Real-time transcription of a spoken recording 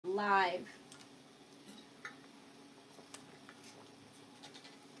live.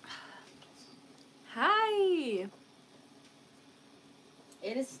 Hi.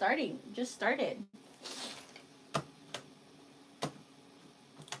 It is starting. Just started.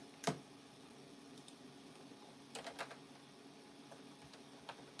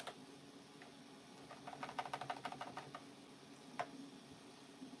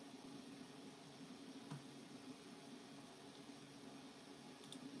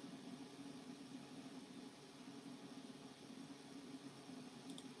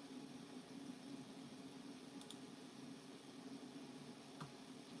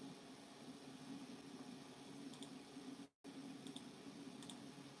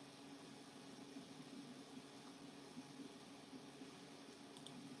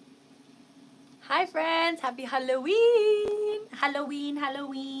 Hi friends, happy Halloween! Halloween,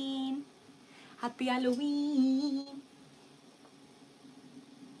 Halloween. Happy Halloween.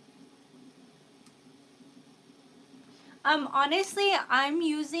 Honestly, I'm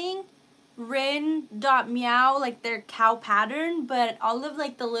using Rin.meow, like their cow pattern, but all of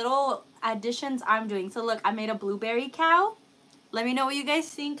like the little additions I'm doing. So look, I made a blueberry cow. Let me know what you guys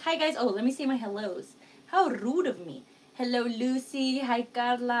think. Hi guys. Oh, let me see my hellos. How rude of me. Hello Lucy. Hi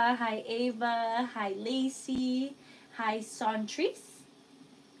Carla. Hi Ava. Hi Lacey. Hi Santrice.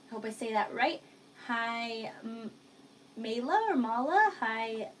 Hope I say that right. Hi Mela or Mala.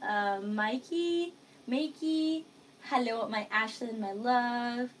 Hi Mikey. Makey. Hello my Ashlyn, my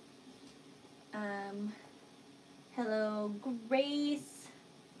love. Hello Grace.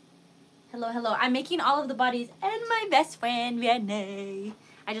 Hello, hello. I'm making all of the bodies and my best friend, Vianney.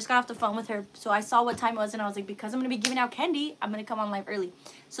 I just got off the phone with her, so I saw what time it was, and I was like, because I'm going to be giving out candy, I'm going to come on live early.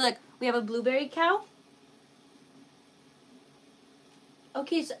 So, look, we have a blueberry cow.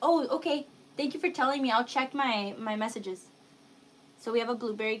 Okay, so, oh, okay. Thank you for telling me. I'll check my messages. So, we have a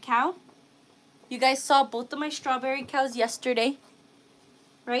blueberry cow. You guys saw both of my strawberry cows yesterday,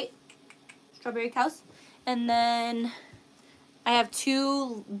 right? Strawberry cows. And then I have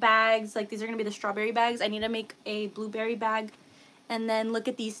 2 bags. Like, these are going to be the strawberry bags. I need to make a blueberry bag. And then look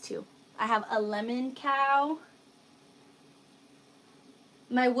at these 2. I have a lemon cow.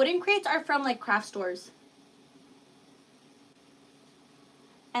 My wooden crates are from like craft stores.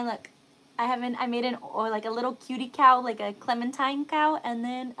 And look, I made an, or like a little cutie cow, like a clementine cow, and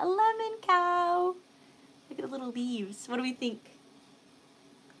then a lemon cow. Look at the little leaves. What do we think?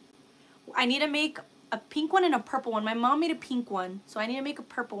 I need to make a pink one and a purple one. My mom made a pink one, so I need to make a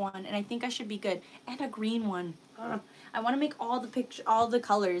purple one, and I think I should be good. And a green one. I want to make all the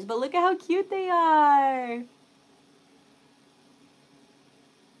colors, but look at how cute they are.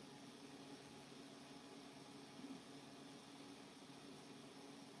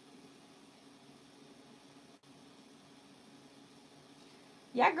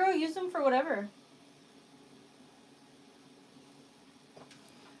 Yeah, girl, use them for whatever.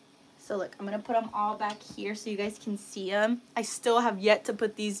 So look, I'm going to put them all back here so you guys can see them. I still have yet to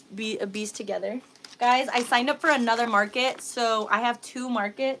put these bees together. Guys, I signed up for another market, so I have 2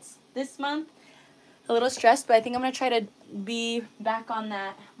 markets this month. A little stressed, but I think I'm going to try to be back on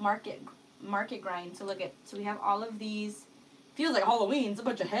that market grind. So look at, so we have all of these. Feels like Halloween. It's a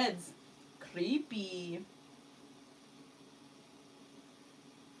bunch of heads. Creepy.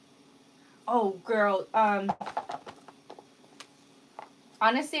 Oh, girl.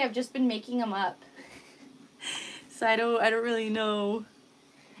 Honestly, I've just been making them up. So I don't really know.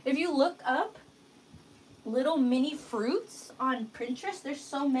 If you look up little mini fruits on Pinterest, there's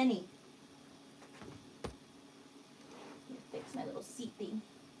so many. Let me fix my little seat thing.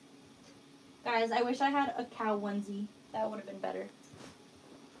 Guys, I wish I had a cow onesie. That would have been better.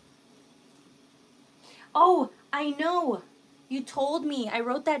 Oh, I know. You told me. I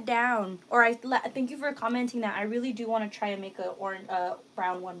wrote that down. Or thank you for commenting that. I really do want to try and make a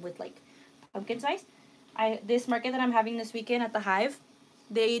brown one with like pumpkin spice. This market that I'm having this weekend at the Hive,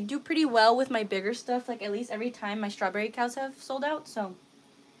 they do pretty well with my bigger stuff. Like at least every time my strawberry cows have sold out. So, all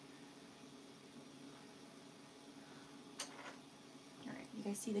right, you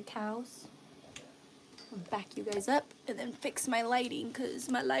guys see the cows? I'll back you guys up and then fix my lighting because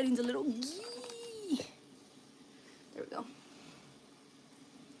my lighting's a little gee. There we go.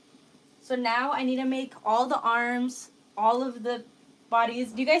 So now I need to make all the arms, all of the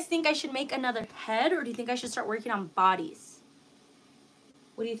bodies. Do you guys think I should make another head, or do you think I should start working on bodies?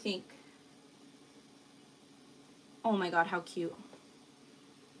 What do you think? Oh my god, how cute.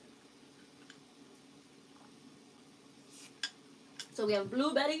 So we have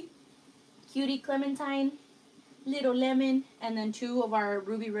Blueberry, Cutie Clementine, Little Lemon, and then 2 of our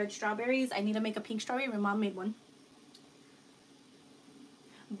ruby red strawberries. I need to make a pink strawberry. My mom made one.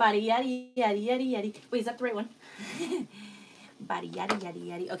 Body yaddy yaddy yaddy yaddy. Wait, is that the right one? Body yaddy yaddy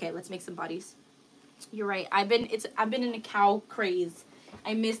yaddy. Okay, let's make some bodies. You're right. I've been in a cow craze.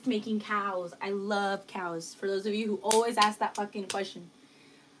 I missed making cows. I love cows. For those of you who always ask that fucking question.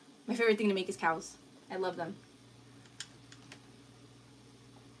 My favorite thing to make is cows. I love them.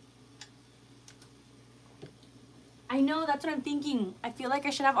 I know, that's what I'm thinking. I feel like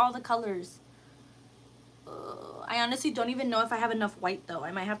I should have all the colors. I honestly don't even know if I have enough white though.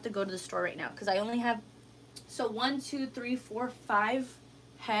 I might have to go to the store right now because I only have, so 1, 2, 3, 4, 5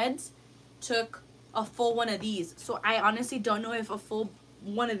 heads took a full one of these. So I honestly don't know if a full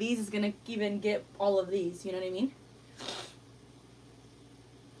one of these is gonna even get all of these, you know what I mean?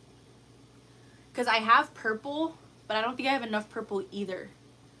 Because I have purple, but I don't think I have enough purple either.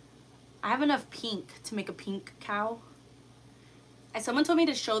 I have enough pink to make a pink cow. Someone told me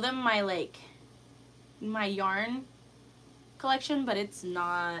to show them my yarn collection, but it's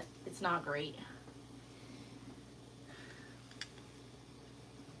not great.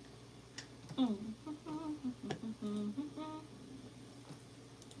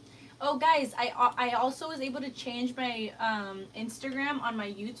 Oh guys, I also was able to change my Instagram on my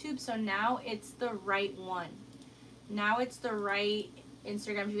YouTube, so now it's the right one. Now it's the right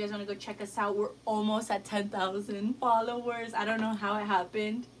Instagram. If you guys want to go check us out, we're almost at 10,000 followers. I don't know how it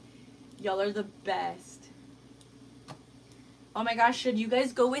happened. Y'all are the best. Oh my gosh, should you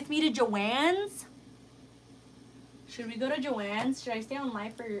guys go with me to Joann's? Should we go to Joann's? Should I stay on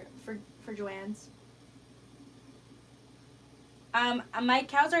live for Joann's? My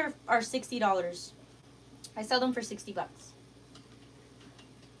cows are $60. I sell them for 60 bucks.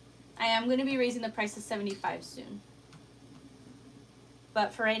 I am going to be raising the price to 75 soon.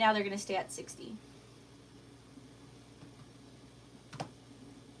 But for right now, they're going to stay at 60.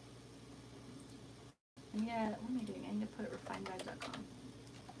 What am I doing? I need to put refinedvibes.com.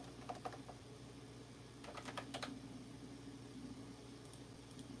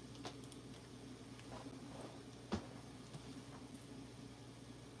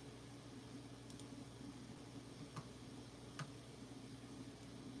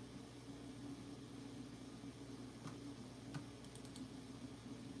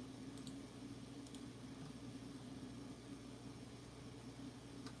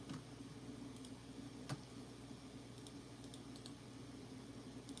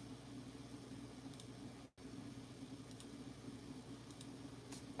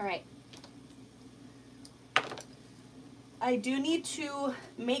 All right. I do need to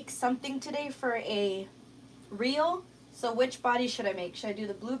make something today for a reel. So which body should I make? Should I do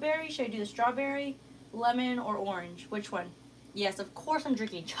the blueberry? Should I do the strawberry, lemon, or orange? Which one? Yes, of course I'm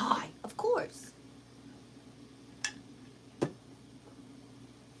drinking chai. Of course.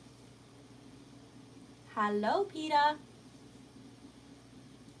 Hello, Peter.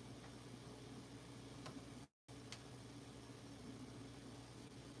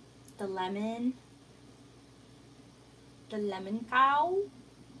 The lemon cow.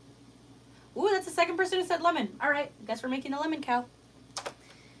 Ooh, that's the second person who said lemon. All right, guess we're making the lemon cow.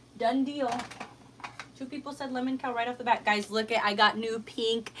 Done deal. 2 people said lemon cow right off the bat. Guys, look I got new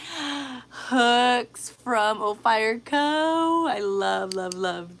pink hooks from Oh Fire Co. I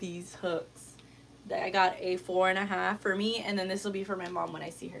love these hooks. I got a 4.5 for me, and then this will be for my mom when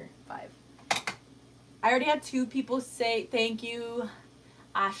I see her. 5. I already had 2 people say thank you,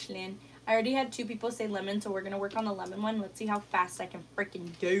 Ashlyn. I already had 2 people say lemon, so we're gonna work on the lemon one. Let's see how fast I can freaking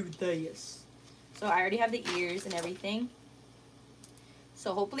do this. So I already have the ears and everything.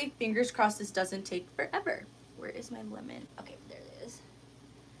 So hopefully, fingers crossed, this doesn't take forever. Where is my lemon? Okay, there it is.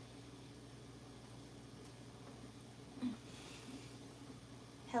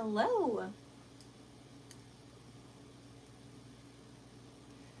 Hello.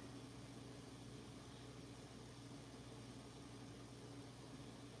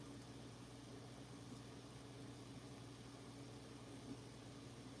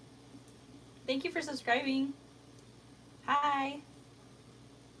 Thank you for subscribing. Hi.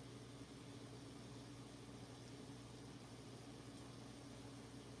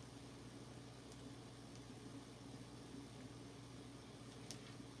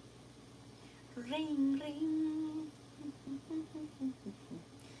 Ring, ring.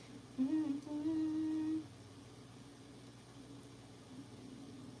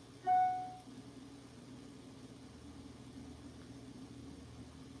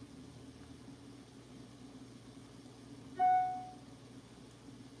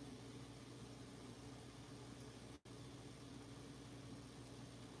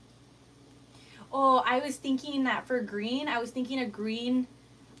 Oh, I was thinking that for green, I was thinking a green,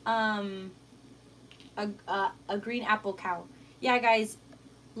 a green apple cow. Yeah, guys,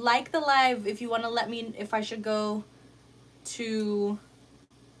 Like the live if you want to let me if I should go to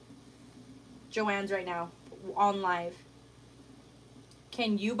Joann's right now on live.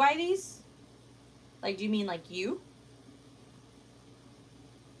 Can you buy these? Like, do you mean like you?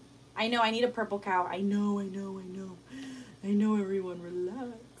 I know, I need a purple cow. I know. I know, everyone,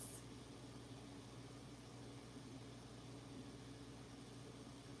 relax.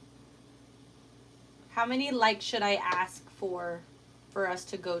 How many likes should I ask for us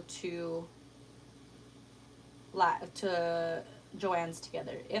to go to Joann's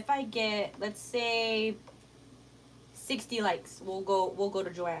together? If I get, let's say 60 likes, we'll go to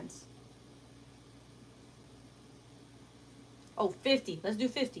Joann's. Oh, 50. Let's do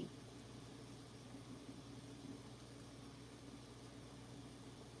 50.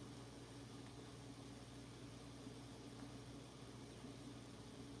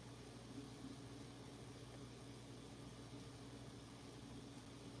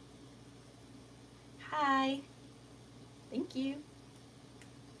 Hi. Thank you.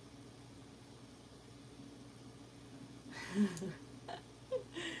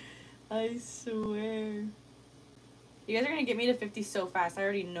 I swear. You guys are gonna get me to 50 so fast. I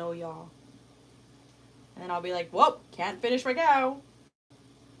already know y'all. And then I'll be like, whoa, can't finish my cow.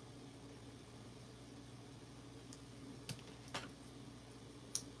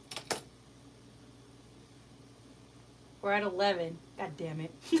 We're at 11. God damn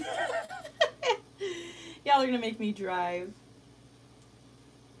it. Y'all are gonna make me drive.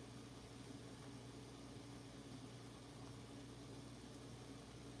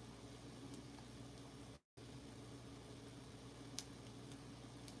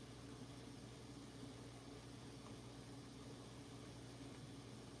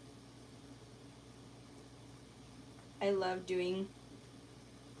 I love doing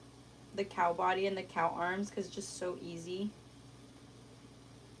the cow body and the cow arms because it's just so easy.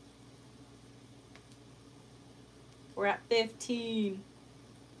 We're at 15.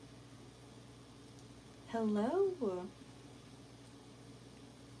 Hello.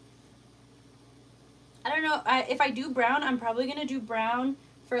 I don't know. If I do brown, I'm probably going to do brown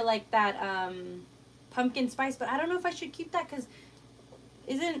for like that pumpkin spice. But I don't know if I should keep that because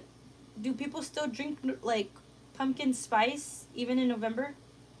do people still drink like pumpkin spice even in November?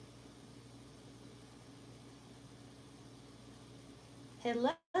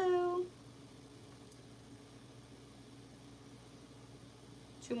 Hello.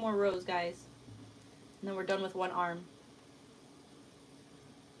 2 more rows, guys. And then we're done with 1 arm.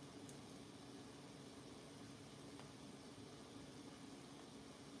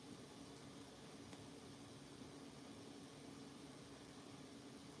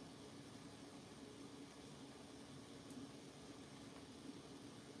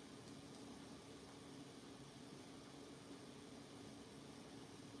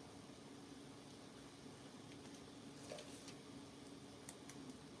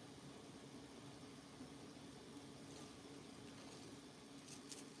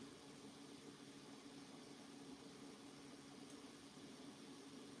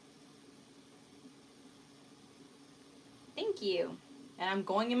 Thank you. And I'm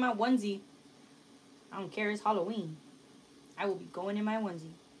going in my onesie. I don't care, it's Halloween. I will be going in my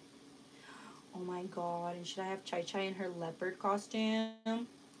onesie. Oh my god, and should I have Chai Chai in her leopard costume? Alright,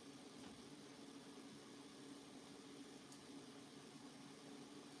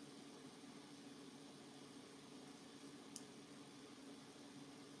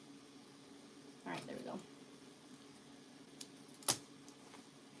 there we go.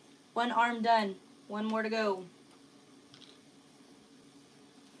 1 arm done. 1 more to go.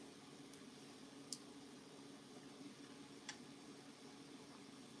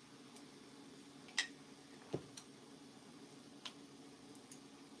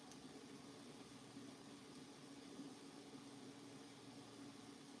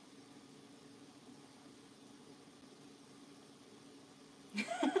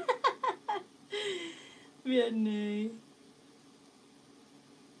 Vianney.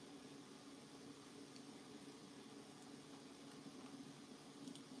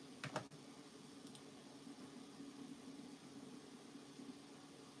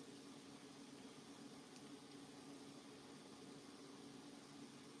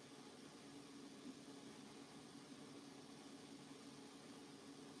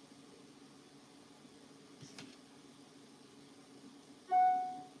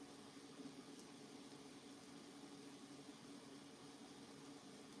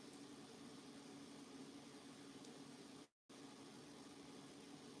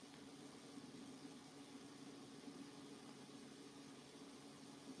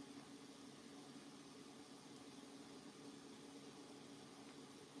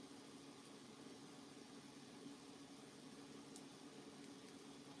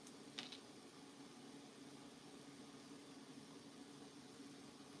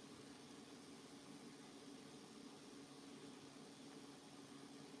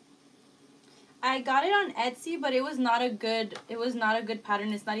 I got it on Etsy, but it was not a good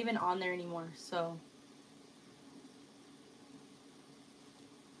pattern. It's not even on there anymore, so.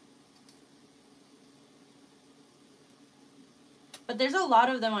 But there's a lot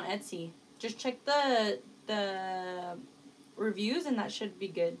of them on Etsy. Just check the reviews and that should be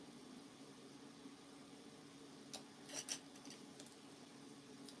good.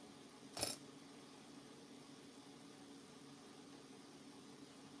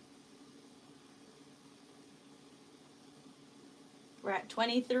 We're at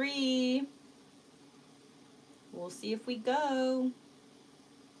 23. We'll see if we go.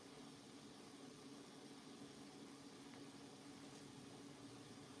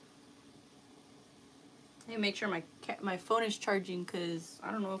 I make sure my phone is charging because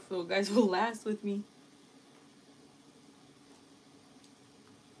I don't know if you guys will last with me.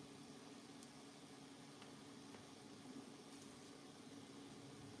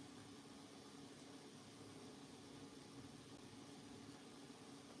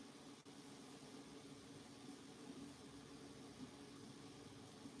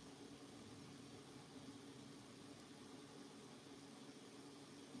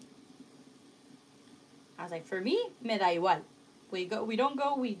 I was like, for me, me da igual. We don't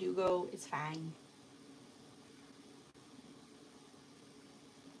go, we do go, it's fine.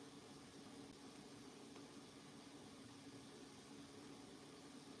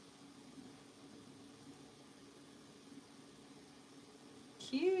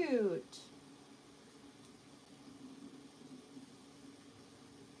 Cute.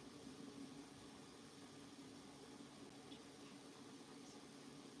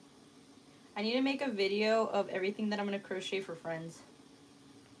 I need to make a video of everything that I'm going to crochet for friends.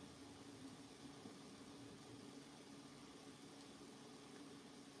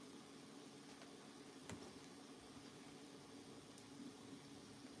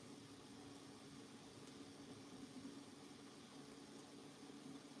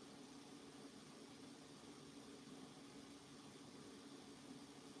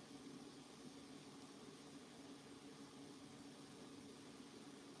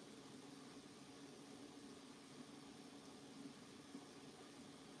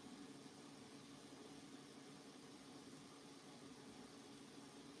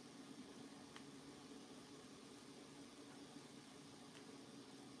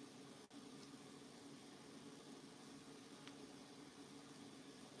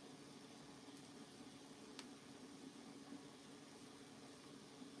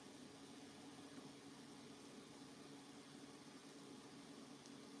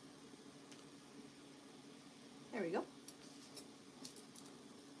 There we go.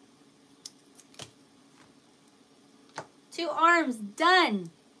 Two arms,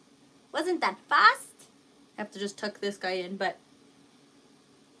 done. Wasn't that fast? I have to just tuck this guy in, but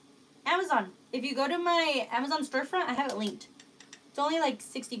Amazon. If you go to my Amazon storefront, I have it linked. It's only like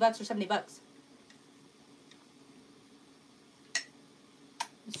 60 bucks or 70 bucks.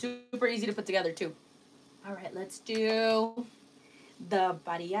 Super easy to put together too. All right, let's do the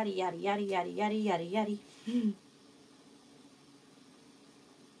body yaddy yaddy yaddy yaddy yaddy yaddy yaddy.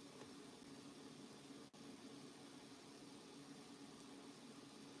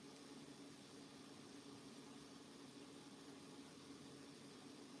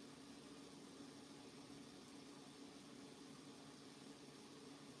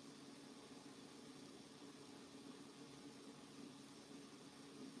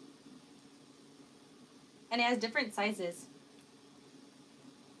 And it has different sizes.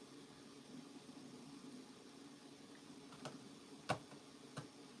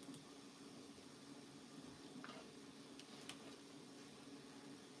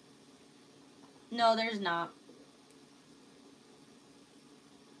 No, there's not.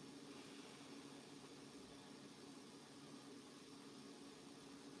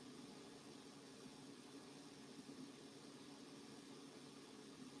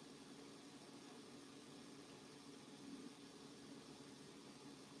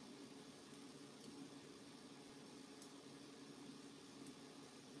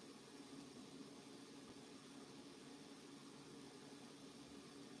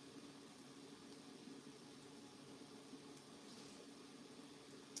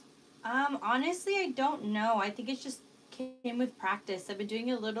 Honestly, I don't know. I think it's just came with practice. I've been doing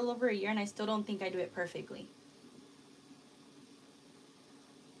it a little over a year and I still don't think I do it perfectly.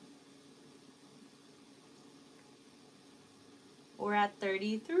 We're at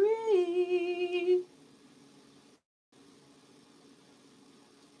 33.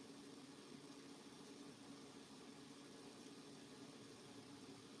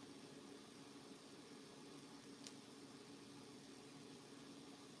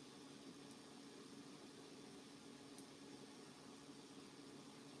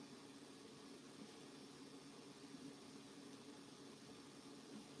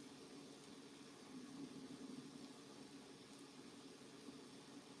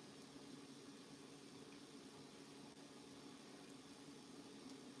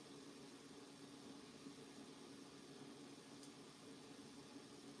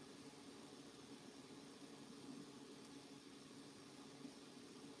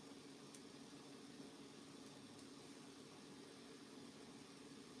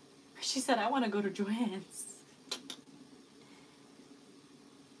 She said, I want to go to Joann's.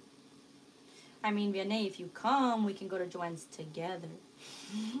 I mean, Vianney, if you come, we can go to Joann's together.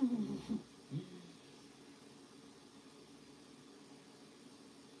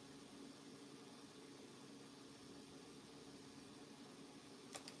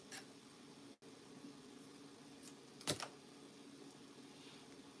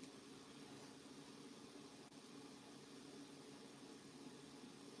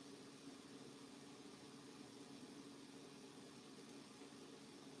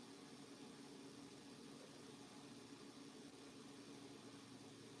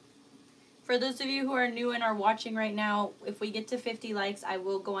 For those of you who are new and are watching right now, if we get to 50 likes, I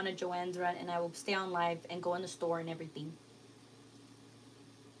will go on a Joann's run and I will stay on live and go in the store and everything.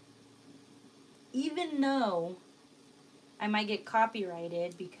 Even though I might get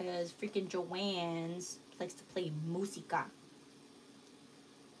copyrighted because freaking Joann's likes to play música.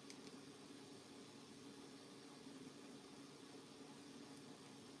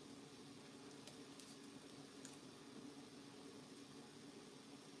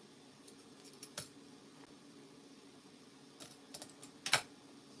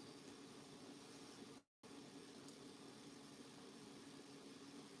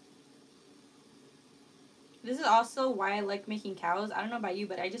 This is also why I like making cows. I don't know about you,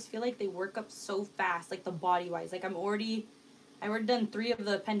 but I just feel like they work up so fast, like the body-wise. Like I already done 3 of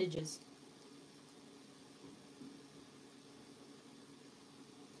the appendages.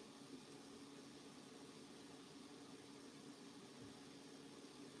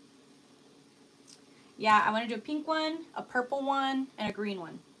 Yeah, I want to do a pink one, a purple one, and a green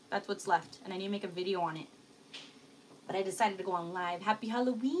one. That's what's left, and I need to make a video on it. But I decided to go on live. Happy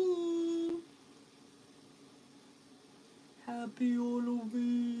Halloween! Happy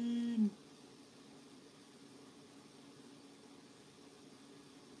Halloween!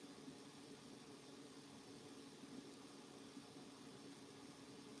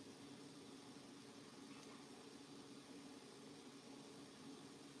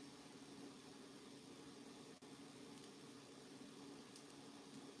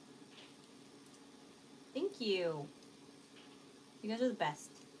 Thank you. You guys are the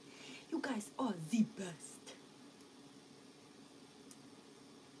best. You guys are the best.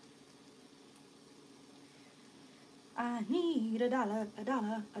 I need $1,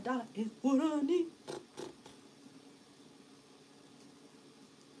 $1 is what I need.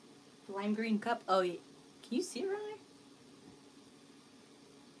 Lime green cup. Oh, yeah. Can you see it right there?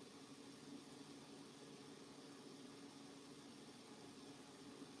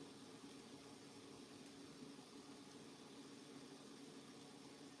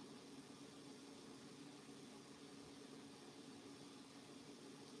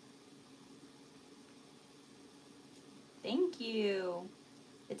 Thank you.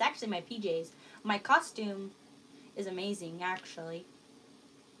 It's actually my PJs. My costume is amazing, actually.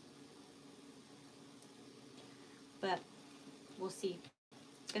 But we'll see.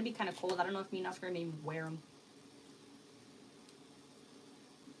 It's going to be kind of cold. I don't know if me and Oscar are going to even wear them.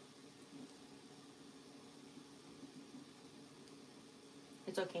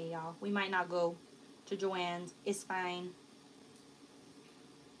 It's okay, y'all. We might not go to Joann's. It's fine.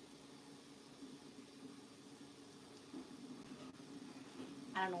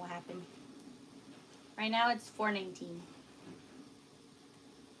 I don't know what happened. Right now it's 4:19.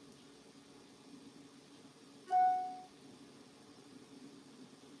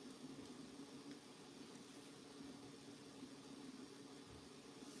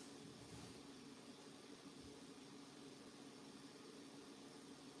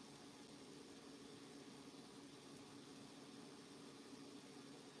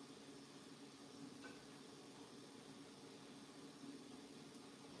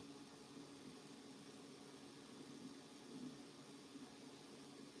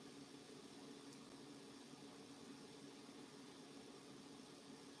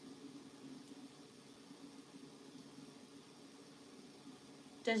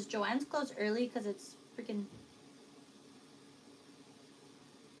 Does Joann's close early because it's freaking...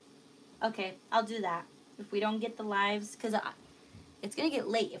 Okay, I'll do that. If we don't get the lives, because it's going to get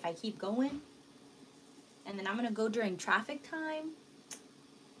late if I keep going. And then I'm going to go during traffic time.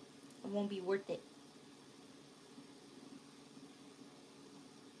 It won't be worth it.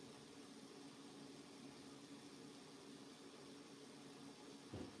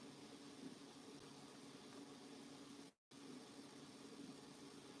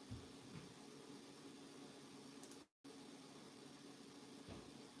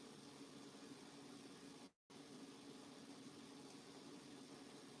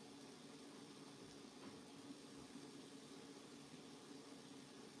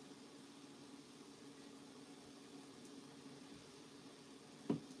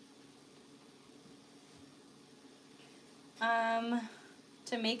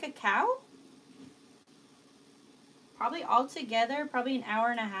 To make a cow? Probably all together, probably an hour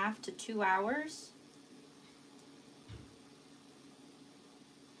and a half to 2 hours.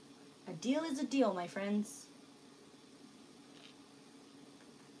 A deal is a deal, my friends.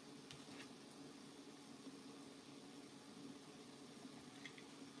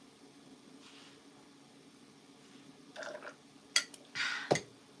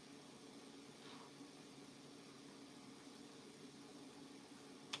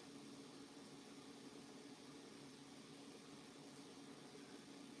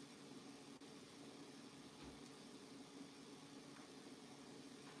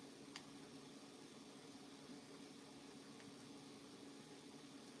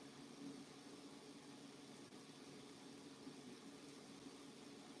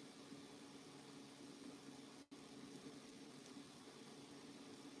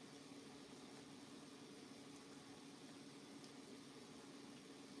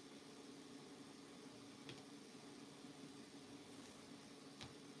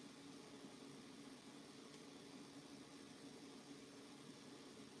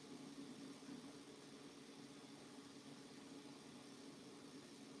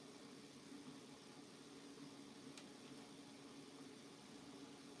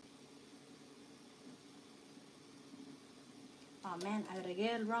 Oh man, I gotta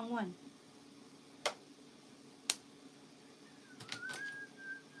get the wrong one.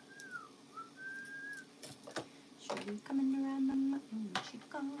 She'll be coming around the mountain when she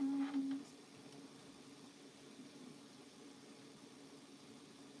comes.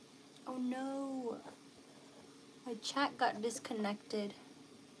 Oh no. My chat got disconnected.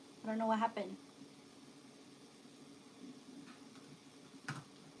 I don't know what happened.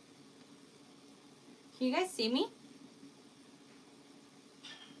 Can you guys see me?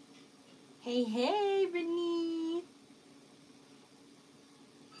 Hey, hey, Brittany.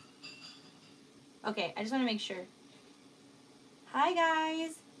 Okay, I just want to make sure. Hi,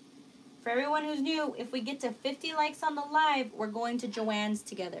 guys. For everyone who's new, if we get to 50 likes on the live, we're going to Joann's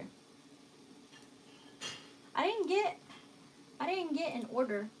together. I didn't get an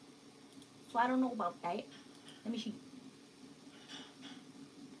order, so I don't know about that. Let me see.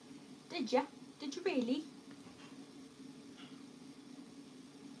 Did ya? Did you really?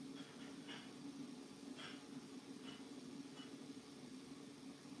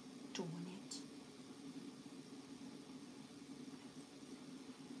 Doing it.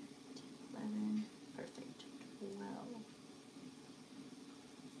 11. Perfect. 12.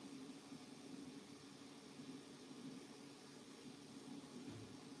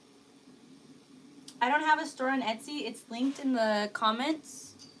 I don't have a store on Etsy. It's linked in the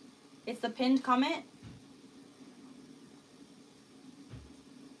comments. It's the pinned comment.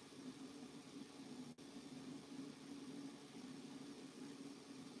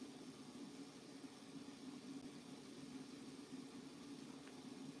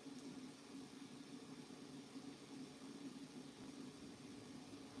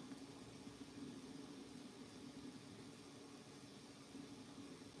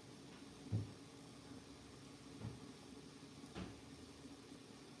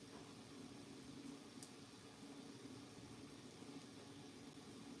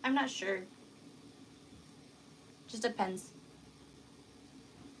 I'm not sure. Just depends.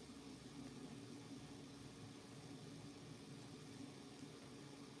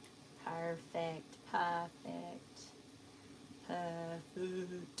 Perfect. Perfect.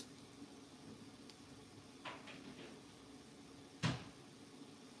 Perfect.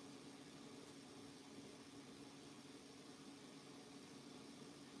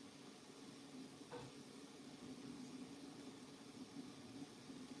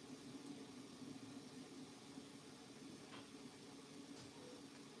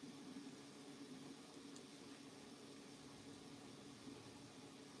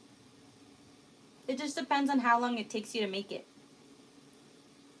 It just depends on how long it takes you to make it.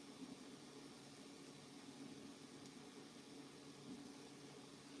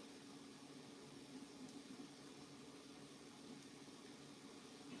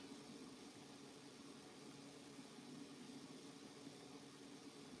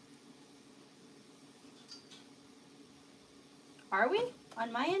 Are we?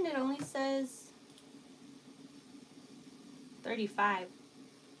 On my end, it only says 35.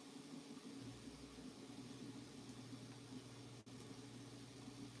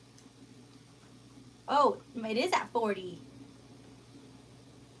 Oh, it is at 40.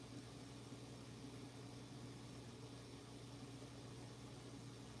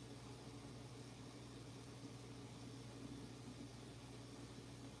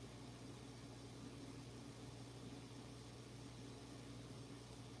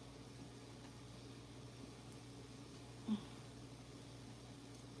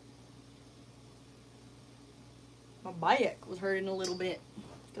 My back was hurting a little bit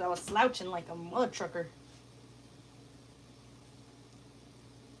because I was slouching like a mother trucker.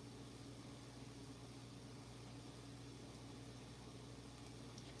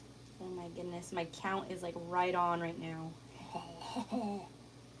 Oh my goodness, my count is like right on right now.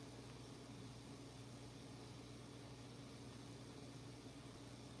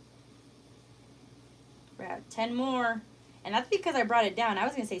 We're at 10 more. And that's because I brought it down. I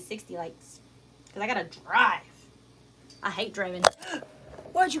was going to say 60 likes. Because I got to drive. I hate driving.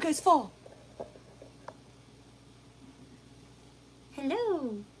 Why'd you guys fall?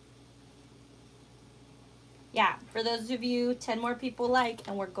 Hello. Yeah, for those of you, 10 more people like,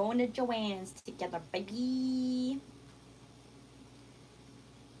 and we're going to Joann's together, baby.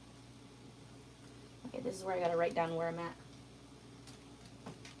 Okay, this is where I got to write down where I'm at.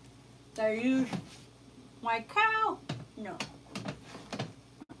 There you... My cow? No.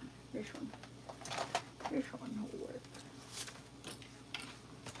 This one. This one will work.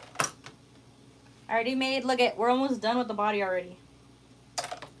 I already made, look at, we're almost done with the body already.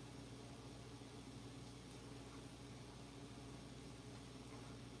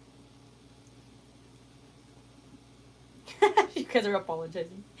 You guys are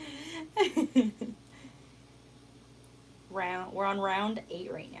apologizing. We're on round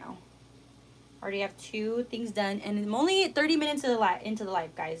 8 right now. Already have 2 things done, and I'm only 30 minutes into the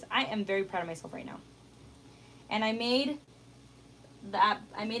live, guys. I am very proud of myself right now. And I made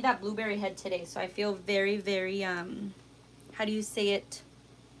that blueberry head today, so I feel very, very how do you say it?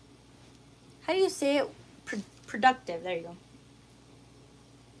 How do you say it? Productive. There you go.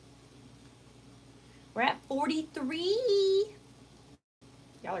 We're at 43.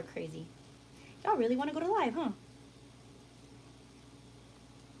 Y'all are crazy. Y'all really want to go to live, huh?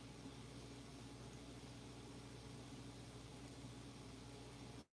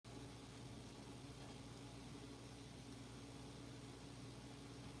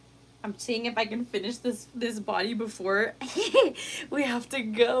 I'm seeing if I can finish this body before we have to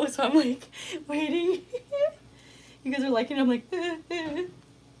go. So I'm like waiting. You guys are liking it. I'm like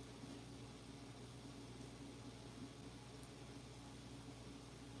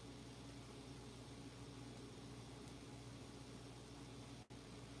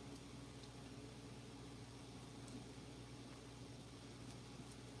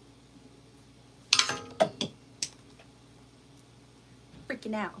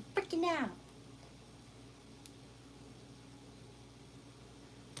freaking out. Freaking out.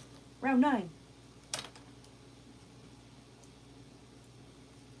 Round 9.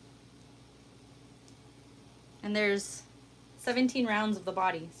 And there's 17 rounds of the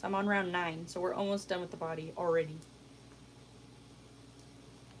body. So I'm on round 9. So we're almost done with the body already.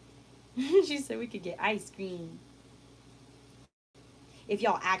 She said we could get ice cream. If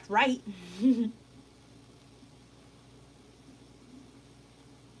y'all act right.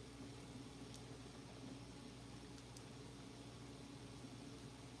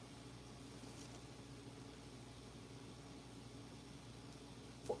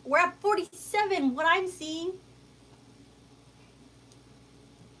 We're at 47, what I'm seeing.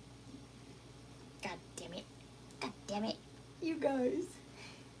 God damn it. God damn it. You guys.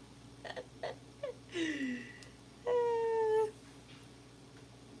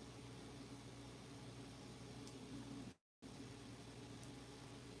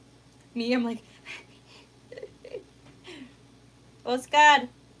 Me, I'm like, Oscar.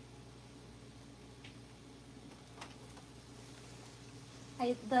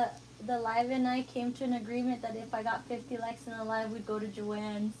 The live and I came to an agreement that if I got 50 likes in the live, we'd go to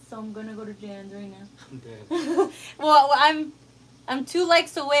Joann's. So I'm gonna go to Joann's right now. I'm dead. Well, I'm 2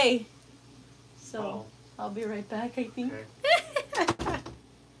 likes away. So Oh. I'll be right back, I think. Okay.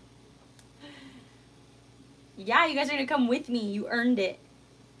 Yeah, you guys are gonna come with me. You earned it.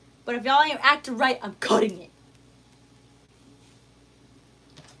 But if y'all ain't act right, I'm cutting it.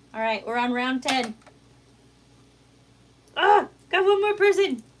 Alright, we're on round 10. Ah! Got one more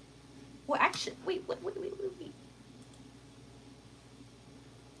person! Well, actually, wait.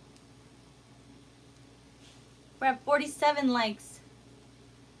 We're at 47 likes.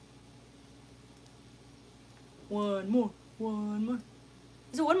 One more.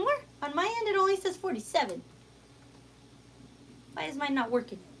 Is it one more? On my end, it only says 47. Why is mine not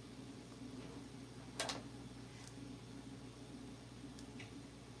working?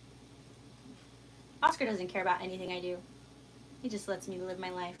 Oscar doesn't care about anything I do. He just lets me live my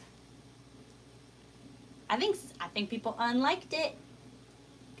life. I think people unliked it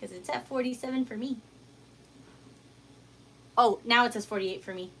because it's at 47 for me. Oh, now it says 48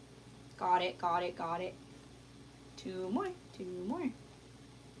 for me. Got it. 2 more.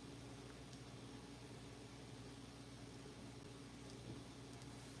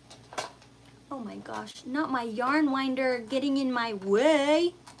 Oh my gosh, not my yarn winder getting in my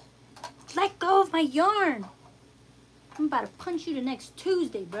way. Let go of my yarn. I'm about to punch you the next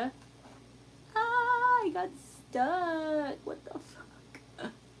Tuesday, bruh. Ah, I got stuck. What the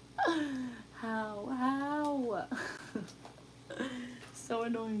fuck? How? So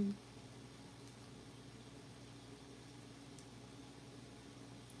annoying.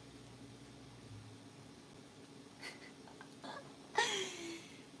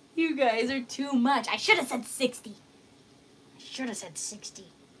 You guys are too much. I should have said 60. I should have said 60.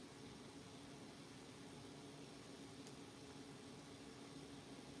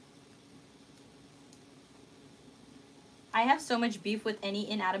 I have so much beef with any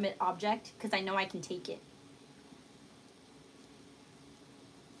inanimate object because I know I can take it.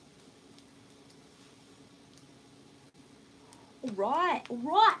 Alright.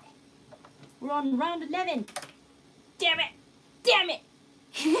 We're on round 11. Damn it.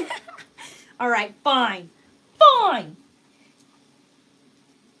 Alright, fine.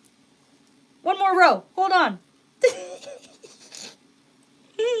 One more row. Hold on.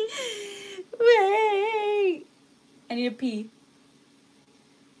 Wait. I need to pee.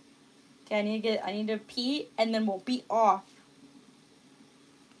 Okay, I need to pee and then we'll be off.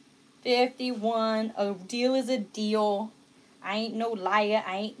 51. A deal is a deal. I ain't no liar.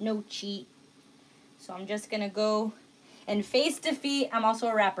 I ain't no cheat. So I'm just gonna go and face defeat. I'm also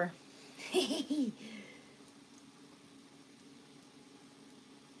a rapper.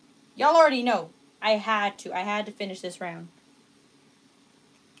 Y'all already know. I had to finish this round.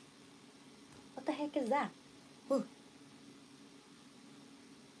 What the heck is that? Ooh.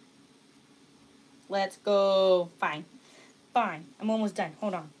 Let's go. Fine. I'm almost done.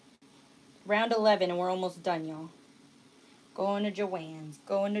 Hold on. Round 11 and we're almost done, y'all. Going to Joann's.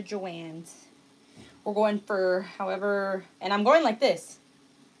 We're going for however... And I'm going like this.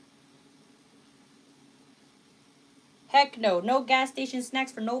 Heck no. No gas station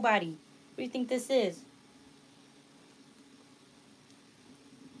snacks for nobody. What do you think this is?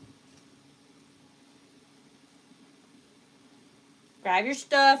 Grab your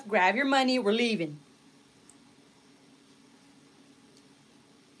stuff. Grab your money. We're leaving.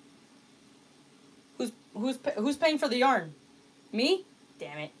 Who's paying for the yarn? Me?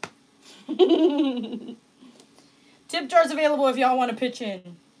 Damn it. Tip jars available if y'all want to pitch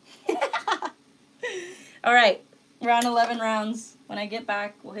in. All right. Round 11 rounds. When I get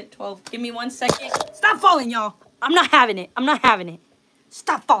back, we'll hit 12. Give me 1 second. Stop falling, y'all. I'm not having it.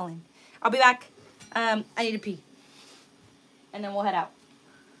 Stop falling. I'll be back. I need to pee. And then we'll head out.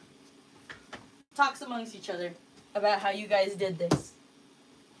 Talks amongst each other about how you guys did this.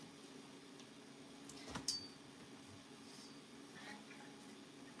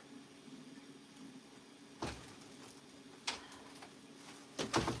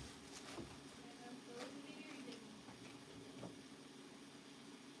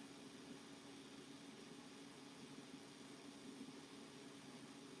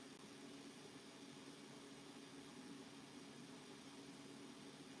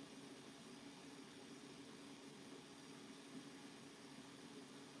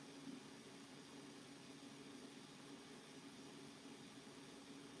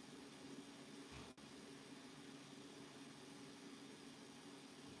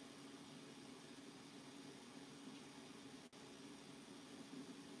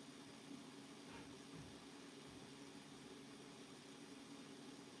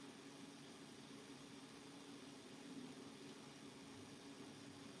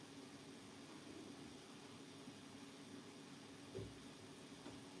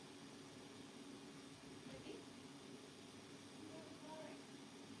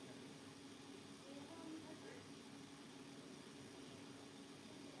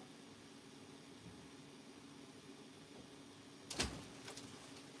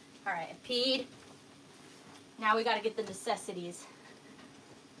 All right, I peed. Now we gotta get the necessities.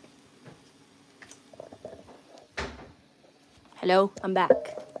 Hello, I'm back.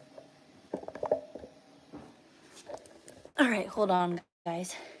 All right, hold on,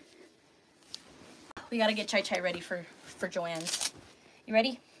 guys. We gotta get Chai Chai ready for Joann's. You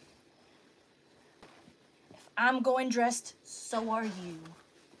ready? If I'm going dressed, so are you.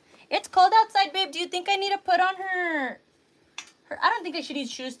 It's cold outside, babe. Do you think I need to put on her... I don't think I should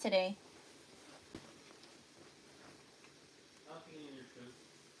use shoes today.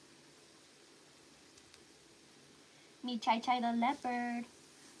 Meet Chai Chai the leopard.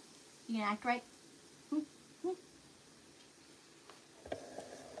 You gonna act right?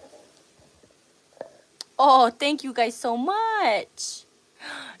 Oh, thank you guys so much.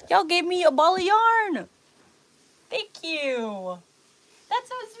 Y'all gave me a ball of yarn. Thank you. That's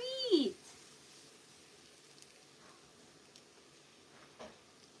so sweet.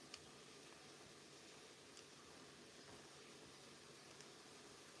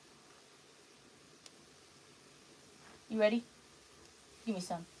 You ready? Give me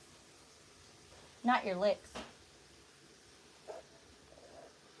some. Not your licks.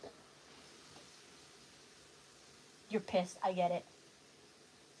 You're pissed. I get it.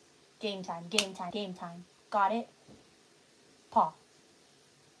 Game time, game time, game time. Got it? Paw.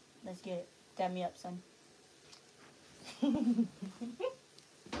 Let's get it. Dab me up, son.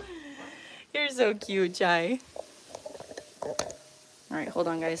 You're so cute, Chai. Alright, hold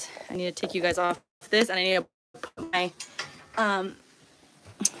on, guys. I need to take you guys off this, and I need to put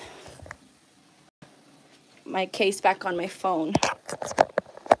my case back on my phone.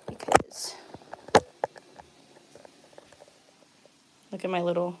 Because look at my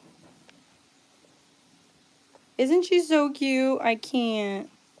little... Isn't she so cute? I can't.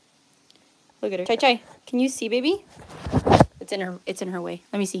 Look at her. Chai Chai, can you see, baby? It's in her way.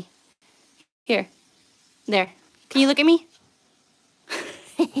 Let me see. Here. There. Can you look at me?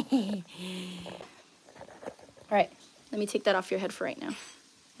 Alright. Let me take that off your head for right now.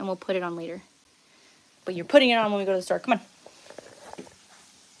 And we'll put it on later. But you're putting it on when we go to the store. Come on.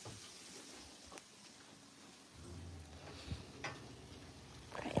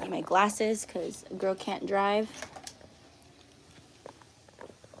 Alright, I need my glasses because a girl can't drive.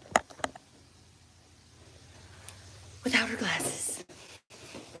 Without her glasses.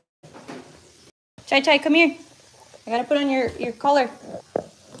 Chai Chai, come here. I gotta put on your collar.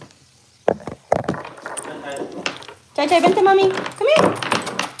 Chai Chai, vente, mommy. Come here.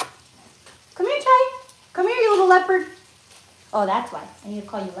 Come here, Chai. Come here, you little leopard. Oh, that's why. I need to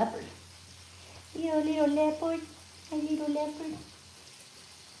call you leopard. You little leopard. A little leopard.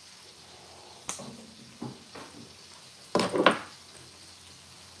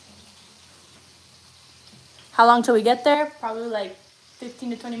 How long till we get there? Probably like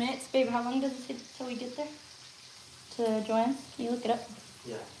 15 to 20 minutes. Babe, how long does it take till we get there? To Joanne's? Can you look it up?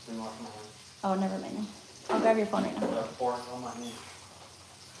 Yeah, been washing my hands. Oh, never mind then. I'll grab your phone right now. Fork on my knee.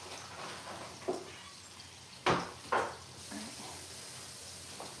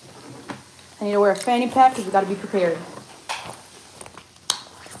 I need to wear a fanny pack because we got to be prepared.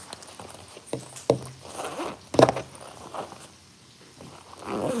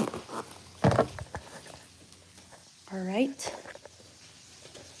 All right.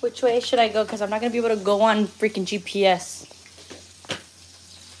 Which way should I go? Because I'm not going to be able to go on freaking GPS.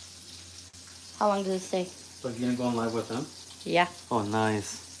 How long does it say? So you're going to go on live with them? Yeah. Oh,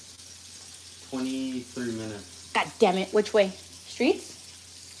 nice. 23 minutes. God damn it. Which way? Streets?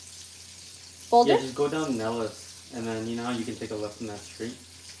 Boulder? Yeah, just go down Nellis. And then, you know how you can take a left in that street?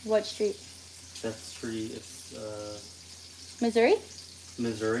 What street? That street, it's, Missouri?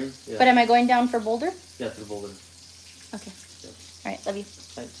 Missouri. Yeah. But am I going down for Boulder? Yeah, to Boulder. Okay. Yep. All right, love you.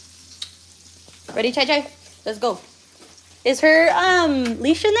 Bye. Ready, Chai Chai? Let's go. Is her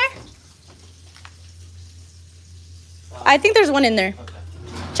leash in there? I think there's one in there. Okay.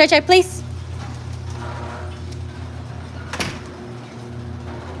 Chai Chai, please.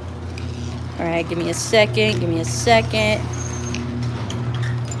 All right, give me a second. Give me a second.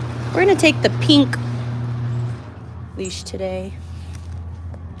 We're gonna take the pink leash today.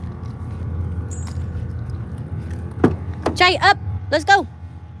 Chai, up. Let's go.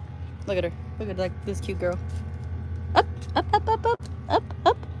 Look at her. Look at like this cute girl. Up, up, up, up, up, up,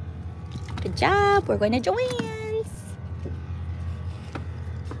 up. Good job. We're going to Joanne's.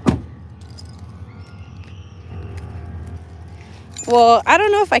 Well, I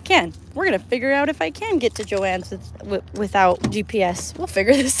don't know if I can. We're going to figure out if I can get to Joanne's without GPS. We'll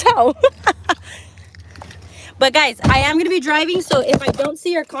figure this out. But guys, I am going to be driving, so if I don't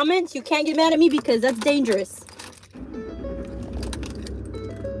see your comments, you can't get mad at me because that's dangerous.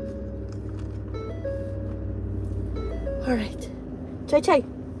 All right. Chai Chai.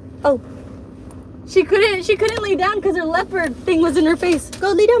 Oh. She couldn't lay down because her leopard thing was in her face.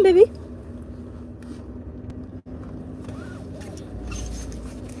 Go lay down, baby.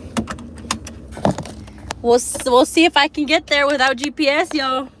 We'll see if I can get there without GPS,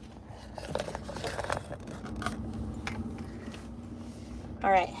 yo. All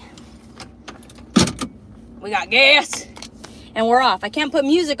right. We got gas. And we're off. I can't put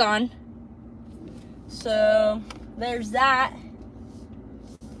music on. So, there's that.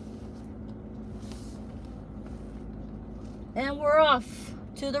 And we're off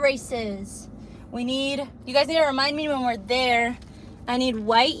to the races. You guys need to remind me when we're there. I need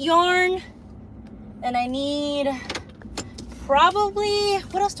white yarn. And I need probably,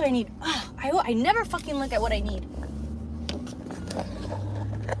 what else do I need? Oh, I never fucking look at what I need.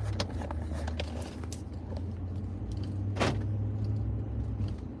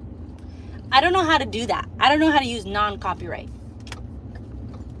 I don't know how to do that. I don't know how to use non-copyright.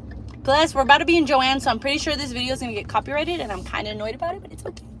 Plus, we're about to be in Joanne, so I'm pretty sure this video is going to get copyrighted, and I'm kind of annoyed about it, but it's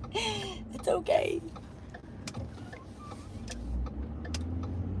okay. It's okay.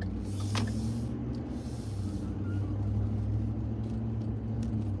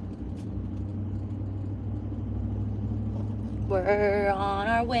 We're on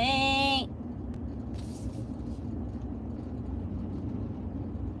our way.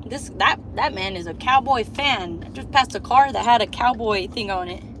 That man is a cowboy fan. I just passed a car that had a cowboy thing on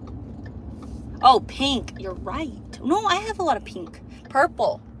it. Oh, pink. You're right. No, I have a lot of pink.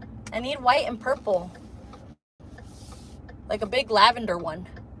 Purple. I need white and purple. Like a big lavender one.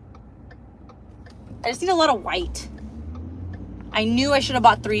 I just need a lot of white. I knew I should have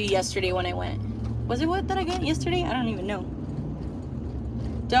bought 3 yesterday when I went. Was it what that I got yesterday? I don't even know.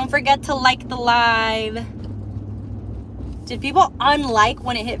 Don't forget to like the live. Did people unlike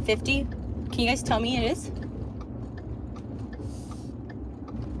when it hit 50? Can you guys tell me it is?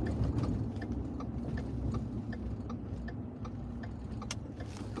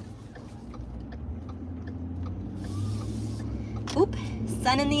 Oop.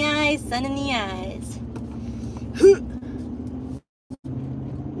 Sun in the eyes, sun in the eyes.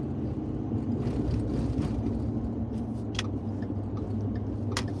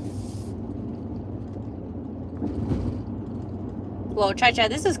 Whoa, Chai,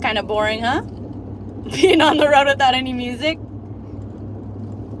 this is kind of boring, huh? Being on the road without any music.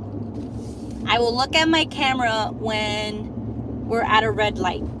 I will look at my camera when we're at a red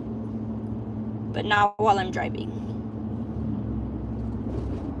light, but not while I'm driving.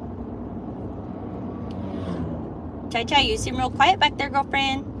 Chai, you seem real quiet back there,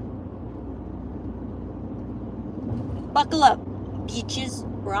 girlfriend. Buckle up, beaches.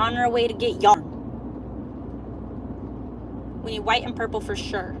 We're on our way to get yarn. We need white and purple for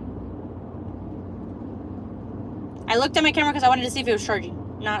sure. I looked at my camera because I wanted to see if it was charging,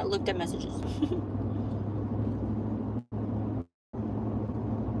 not looked at messages.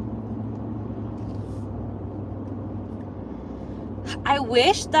 I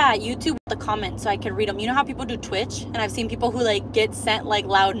wish that YouTube had the comments so I could read them. You know how people do Twitch? And I've seen people who like get sent like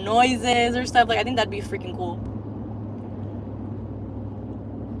loud noises or stuff. Like, I think that'd be freaking cool.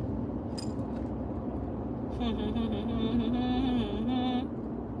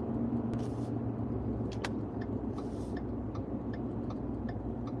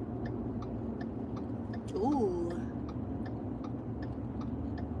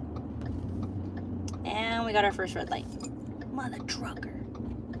 We got our first red light. Mother trucker.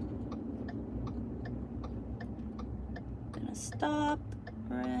 Gonna stop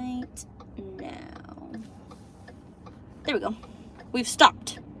right now. There we go. We've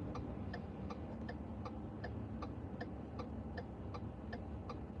stopped.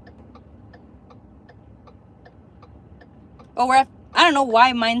 Oh, we're at, I don't know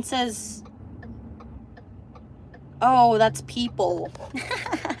why mine says, oh, that's people.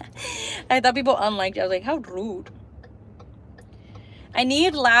 I thought people unliked it. I was like, how rude. I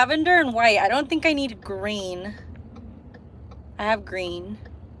need lavender and white. I don't think I need green. I have green.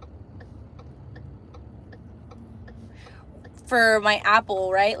 For my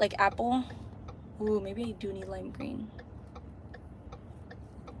apple, right? Like apple. Ooh, maybe I do need lime green.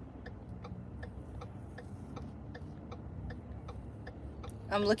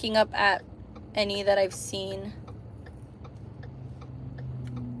 I'm looking up at any that I've seen.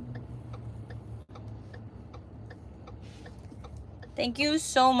 Thank you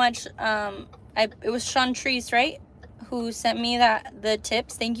so much. It was Chantrice, right? Who sent me the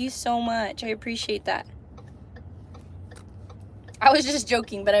tips. Thank you so much. I appreciate that. I was just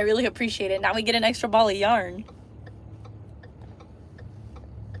joking, but I really appreciate it. Now we get an extra ball of yarn.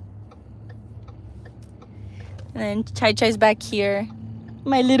 And then Chai's back here.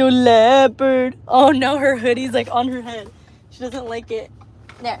 My little leopard. Oh no, her hoodie's like on her head. She doesn't like it.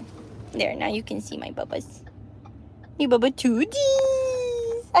 There, now you can see my bubbas. Hey, Bubba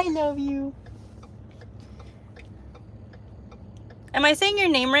Tooties. I love you. Am I saying your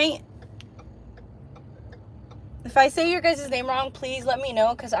name right? If I say your guys' name wrong, please let me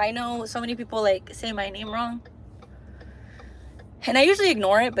know, because I know so many people like say my name wrong. And I usually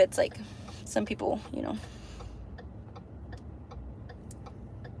ignore it, but it's like some people, you know.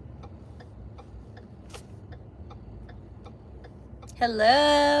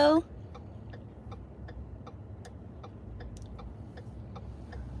 Hello.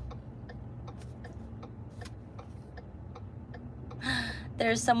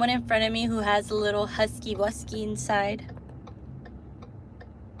 There's someone in front of me who has a little husky wusky inside.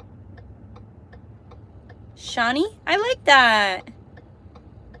 Shawnee? I like that.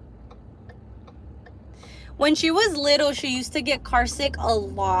 When she was little, she used to get car sick a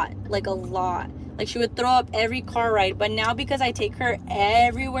lot, like a lot. Like she would throw up every car ride. But now because I take her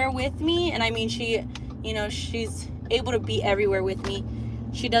everywhere with me, and I mean she, you know, she's able to be everywhere with me,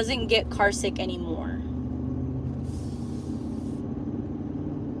 she doesn't get car sick anymore.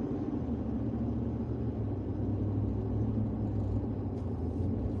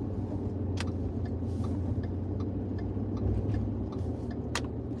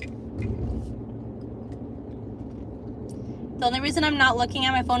 The only reason I'm not looking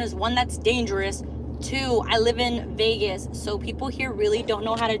at my phone is, one, that's dangerous. Two, I live in Vegas, so people here really don't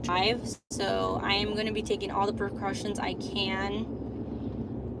know how to drive. So I am going to be taking all the precautions I can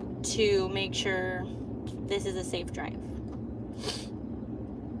to make sure this is a safe drive.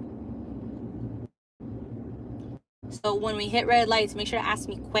 So when we hit red lights, make sure to ask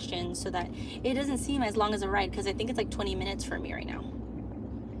me questions so that it doesn't seem as long as a ride, because I think it's like 20 minutes for me right now.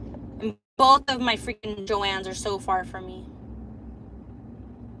 And both of my freaking Joannes are so far from me.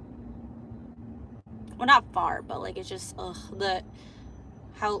 Well, not far, but like it's just, ugh,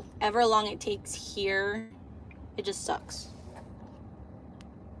 however long it takes here, it just sucks.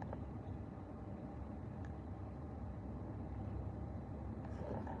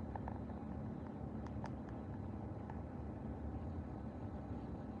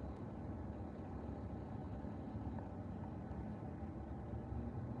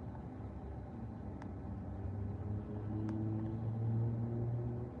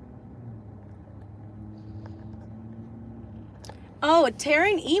 Oh,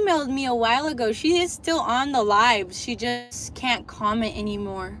 Taryn emailed me a while ago. She is still on the live. She just can't comment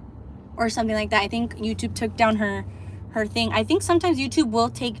anymore or something like that. I think YouTube took down her thing. I think sometimes YouTube will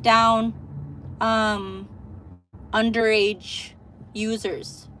take down underage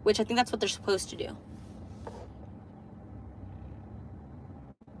users, which I think that's what they're supposed to do.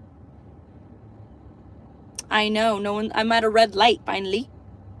 I know, no one, I'm at a red light finally.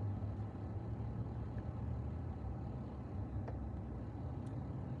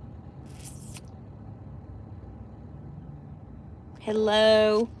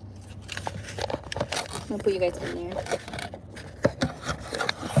 Hello. I'm gonna put you guys in there.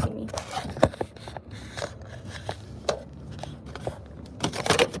 See me.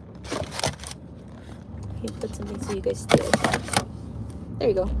 Okay, put something so you guys stay. There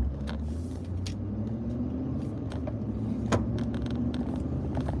you go.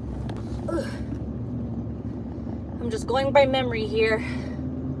 Ugh. I'm just going by memory here.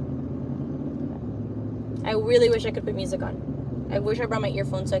 I really wish I could put music on. I wish I brought my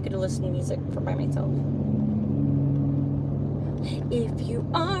earphones so I could listen to music by myself. If you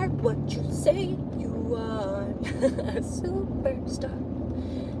are what you say you are, a superstar,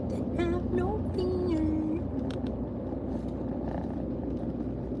 then have no fear.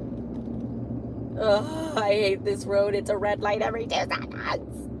 Oh, I hate this road. It's a red light every 2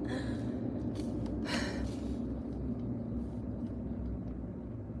 seconds.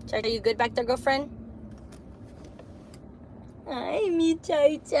 Are you good back there, girlfriend? Hi, me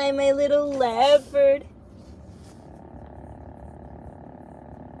Chai Chai, my little leopard.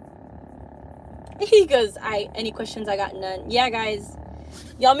 He goes, any questions? I got none. Yeah, guys,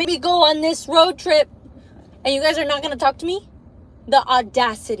 y'all made me go on this road trip and you guys are not gonna talk to me? The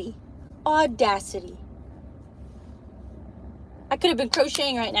audacity. Audacity. I could have been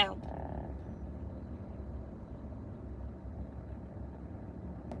crocheting right now.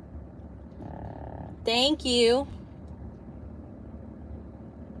 Thank you.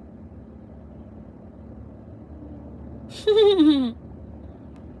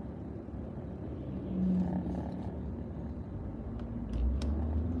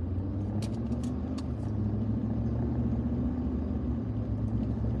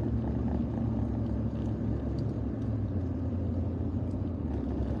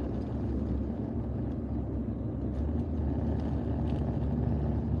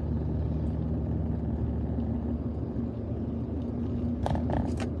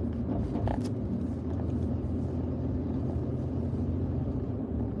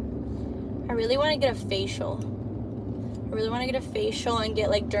 I really want to get a facial. I really want to get a facial and get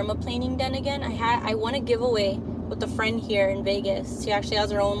like dermaplaning done again. I want a giveaway with a friend here in Vegas. She actually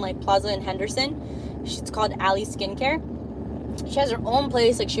has her own like plaza in Henderson. She's called Ali Skincare. She has her own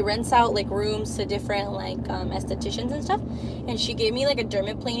place. Like she rents out like rooms to different like estheticians and stuff. And she gave me like a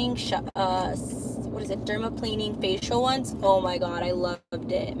dermaplaning dermaplaning facial once. Oh my god, I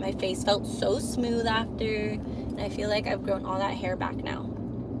loved it. My face felt so smooth after, and I feel like I've grown all that hair back now.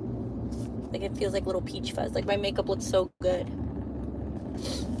 Like it feels like little peach fuzz. Like my makeup looks so good.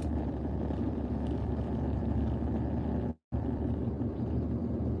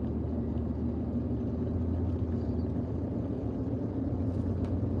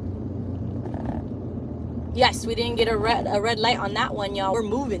 Yes, we didn't get a red light on that one, y'all. We're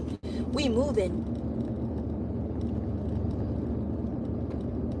moving. We moving.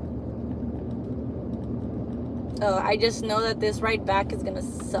 Oh, I just know that this ride back is gonna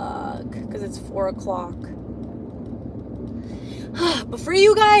suck because it's 4 o'clock. But for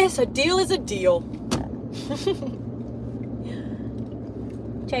you guys, a deal is a deal.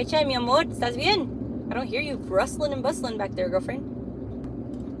 Chay Chay, mi amor, ¿estás bien? I don't hear you rustling and bustling back there, girlfriend.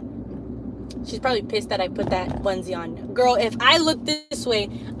 She's probably pissed that I put that onesie on. Girl, if I look this way,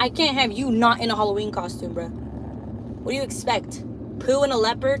 I can't have you not in a Halloween costume, bro. What do you expect? Pooh and a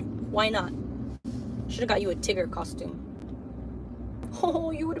leopard? Why not? Should have got you a Tigger costume.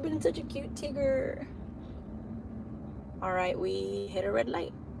 Oh, you would have been such a cute Tigger. All right, we hit a red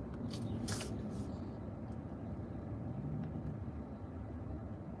light.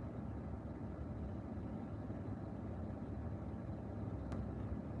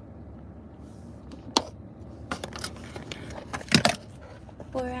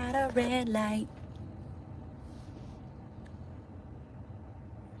 We're at a red light.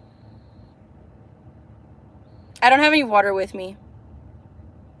 I don't have any water with me.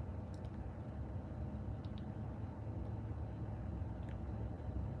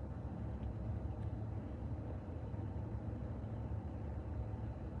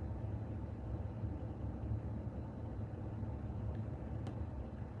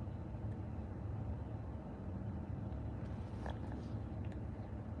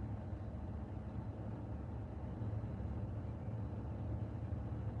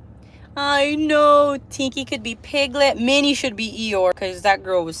 I know Tinky could be Piglet. Minnie should be Eeyore because that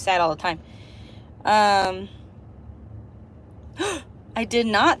girl was sad all the time. I did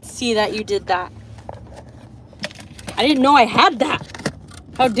not see that you did that. I didn't know I had that.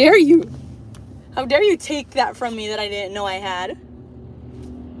 How dare you? How dare you take that from me that I didn't know I had?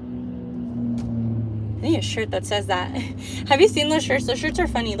 I need a shirt that says that. Have you seen those shirts? Those shirts are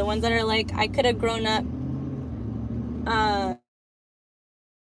funny. The ones that are like, I could have grown up.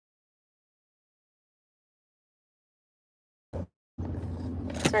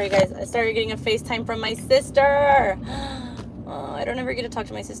 Sorry guys, I started getting a FaceTime from my sister. I don't ever get to talk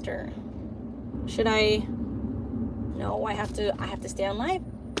to my sister. Should I? No, I have to stay on live.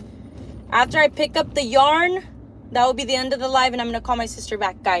 After I pick up the yarn, that will be the end of the live, and I'm gonna call my sister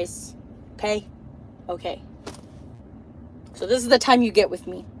back, guys. Okay? Okay. So this is the time you get with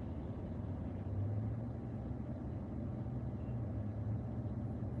me.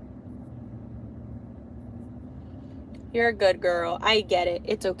 You're a good girl. I get it.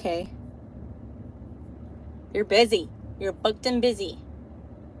 It's okay. You're busy. You're booked and busy.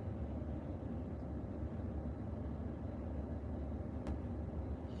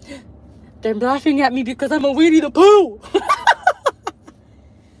 They're laughing at me because I'm a Winnie the Pooh.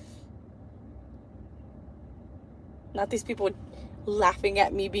 Not these people laughing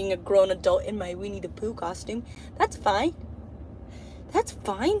at me being a grown adult in my Winnie the Pooh costume. That's fine. That's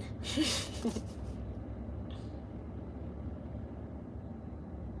fine.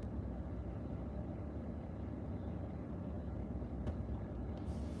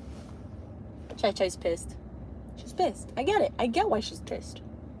 Chai Chai's pissed. She's pissed. I get it. I get why she's pissed.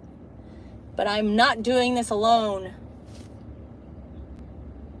 But I'm not doing this alone.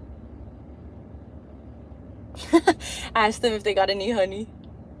 Ask them if they got any honey.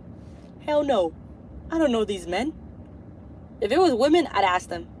 Hell no. I don't know these men. If it was women, I'd ask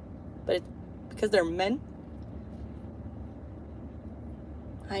them. But it's because they're men.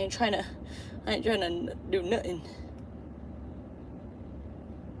 I ain't trying to do nothing.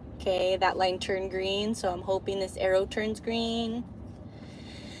 Okay, that line turned green, so I'm hoping this arrow turns green.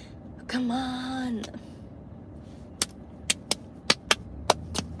 Come on.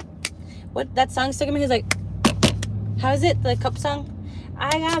 What that song stuck in my head is like, how is it? The cup song?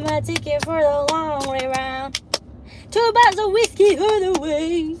 I got my ticket for the long way round. 2 bottles of whiskey on the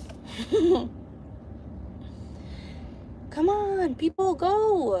way. Come on, people,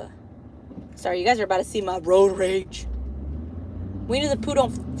 go. Sorry, you guys are about to see my road rage. Winnie the Pooh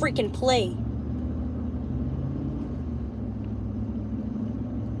don't freaking play.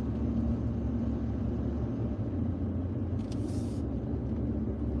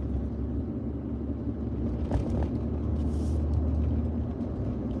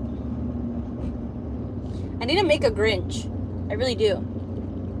 I need to make a Grinch. I really do.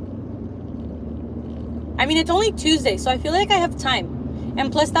 I mean, it's only Tuesday, so I feel like I have time.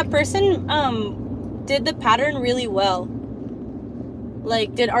 And plus, that person did the pattern really well.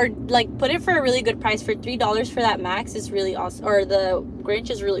 Like, put it for a really good price. For $3 for that Max is really awesome. Or the Grinch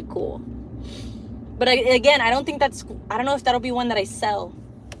is really cool. But again, I don't know if that'll be one that I sell.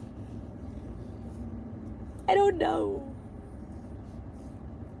 I don't know.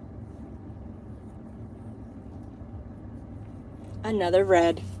 Another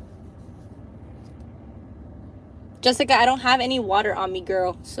red. Jessica, I don't have any water on me,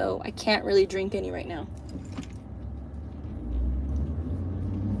 girl, so I can't really drink any right now.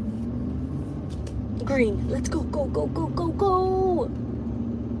 Green. Let's go, go, go, go, go, go.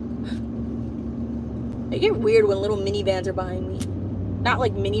 I get weird when little minivans are behind me. Not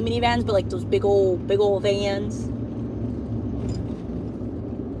like mini minivans, but like those big old vans.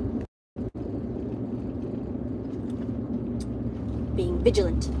 Being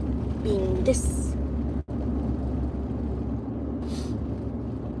vigilant. Being this.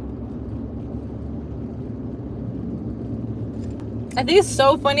 I think it's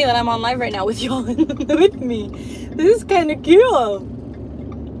so funny that I'm on live right now with y'all with me. This is kind of cute.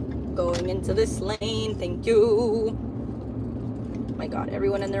 Going into this lane, thank you. Oh my god,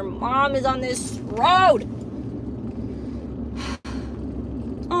 everyone and their mom is on this road.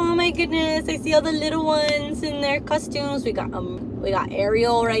 Oh my goodness, I see all the little ones in their costumes. We got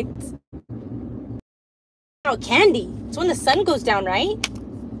Ariel, right? Oh, Candy. It's when the sun goes down, right?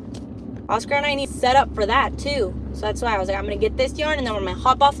 Oscar and I need to set up for that too. So that's why I was like, I'm gonna get this yarn and then I'm gonna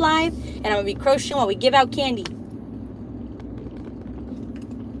hop off live and I'm gonna be crocheting while we give out candy.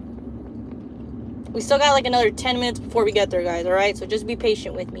 We still got like another 10 minutes before we get there, guys, all right? So just be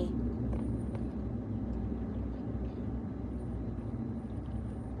patient with me.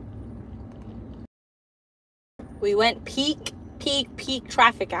 We went peak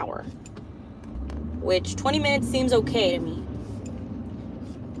traffic hour, which 20 minutes seems okay to me.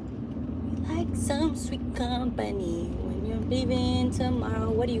 Like some sweet company when you're leaving tomorrow.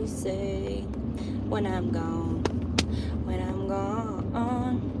 What do you say? When I'm gone,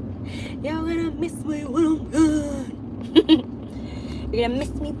 you're gonna miss me when I'm gone. You're gonna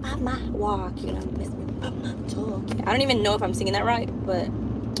miss me by my walk. You're gonna miss me by my talk. I don't even know if I'm singing that right, but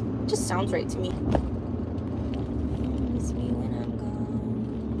it just sounds right to me. Miss me when I'm gone.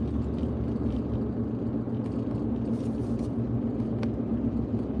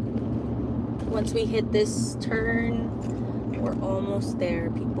 Once we hit this turn, we're almost there,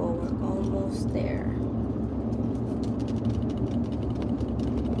 people. We're almost there.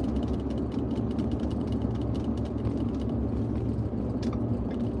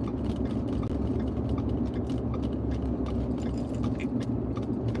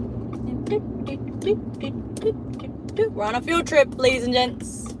 We're on a field trip, ladies and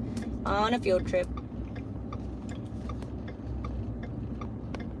gents. On a field trip.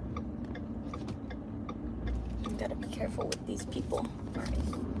 I gotta be careful with these people. Alright.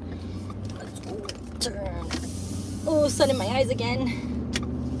 Let's go. Turn. Oh, sun in my eyes again.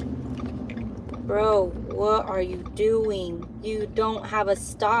 Bro, what are you doing? You don't have a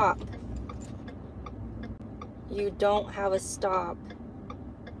stop. You don't have a stop.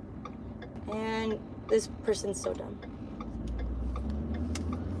 And this person's so dumb.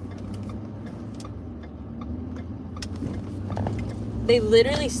 They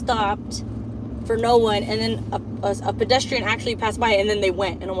literally stopped for no one, and then a pedestrian actually passed by, and then they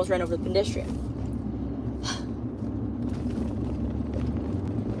went and almost ran over the pedestrian.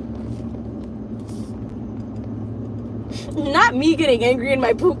 Not me getting angry in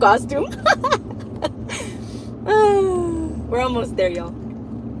my poo costume. We're almost there, y'all.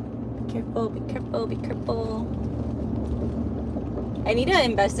 Be careful, be careful, be careful. I need to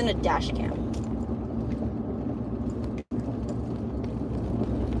invest in a dash cam.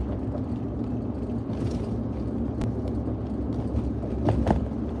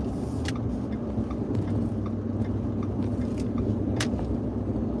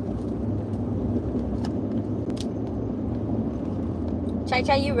 Chai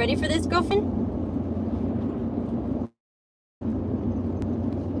Chai, you ready for this, girlfriend?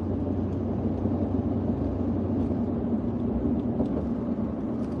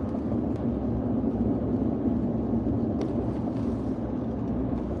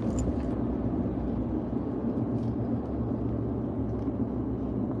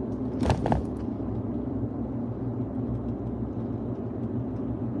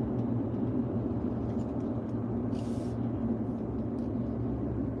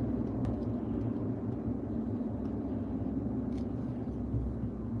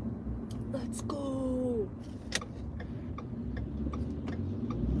 Let's go.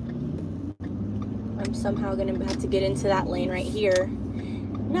 I'm somehow gonna have to get into that lane right here.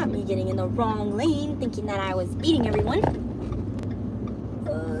 Not me getting in the wrong lane, thinking that I was beating everyone.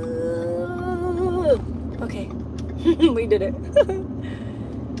 Okay, we did it.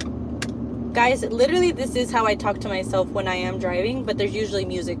 Guys, literally this is how I talk to myself when I am driving, but there's usually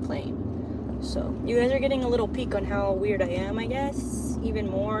music playing. So you guys are getting a little peek on how weird I am, I guess, even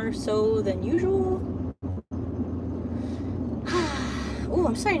more so than usual. Oh,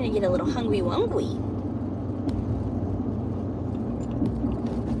 I'm starting to get a little hungry-wungry.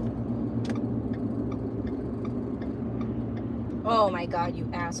 Oh my god, you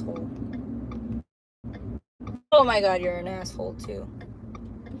asshole. Oh my god, you're an asshole too.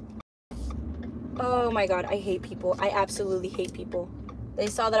 Oh my god, I hate people. I absolutely hate people. They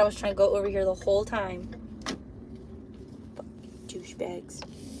saw that I was trying to go over here the whole time. Fucking douchebags.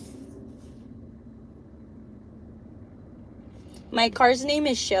 My car's name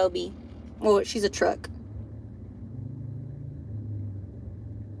is Shelby. Oh, she's a truck.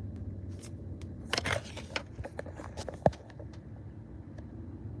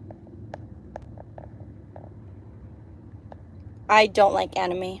 I don't like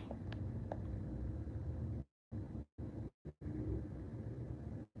anime.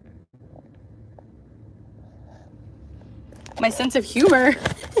 My sense of humor.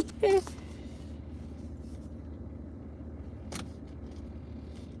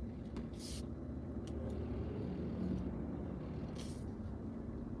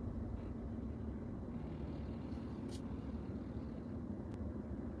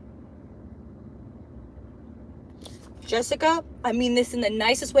 Jessica, I mean this in the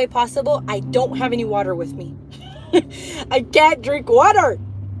nicest way possible. I don't have any water with me. I can't drink water.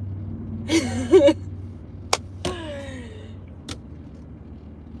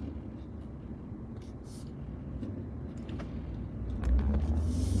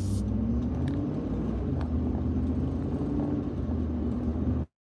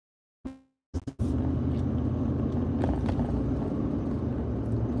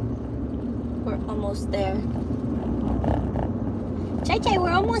 We're almost there. Chai,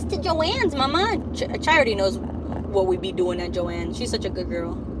 we're almost to Joanne's, Mama. Chai already knows what we be doing at Joanne's. She's such a good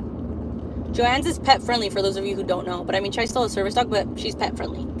girl. Joanne's is pet friendly for those of you who don't know. But I mean, Chai's still a service dog, but she's pet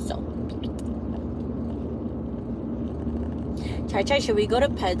friendly. So. Chai, should we go to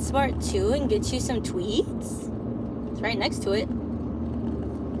PetSmart too and get you some tweets? It's right next to it.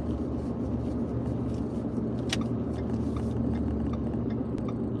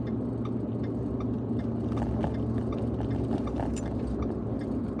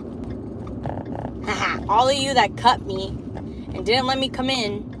 All of you that cut me and didn't let me come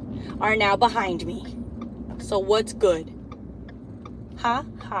in are now behind me. So what's good? Ha,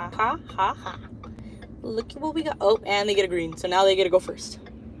 ha, ha, ha, ha. Look at what we got. Oh, and they get a green. So now they get to go first.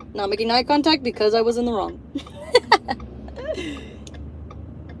 Not making eye contact because I was in the wrong.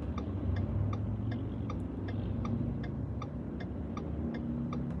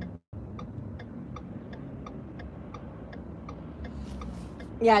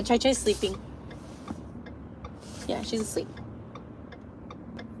 Yeah, Chai's sleeping. Yeah, she's asleep.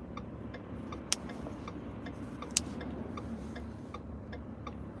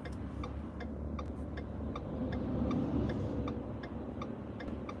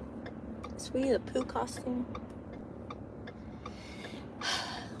 Is Winnie the Pooh costume?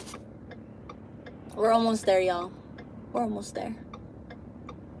 We're almost there, y'all. We're almost there.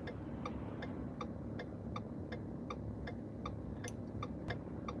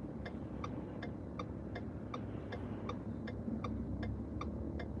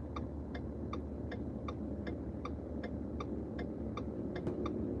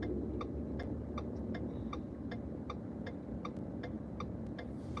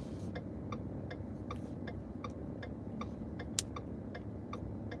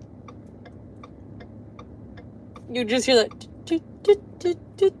 You just hear that.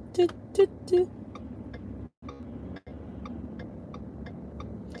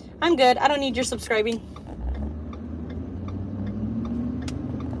 I'm good. I don't need your subscribing.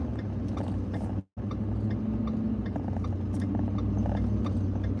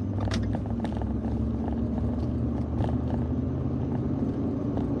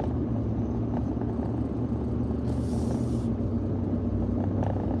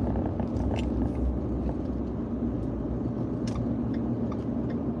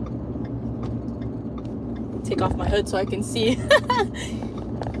 Take off my hood so I can see.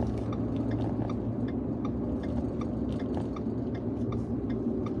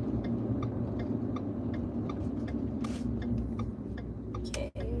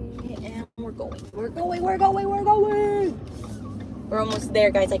 Okay, and we're going. We're almost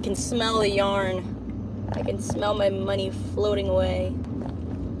there, guys. I can smell the yarn. I can smell my money floating away.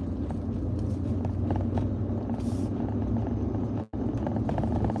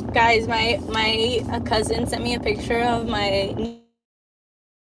 Guys, my cousin sent me a picture of my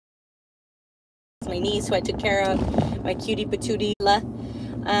niece who I took care of, my cutie patootie.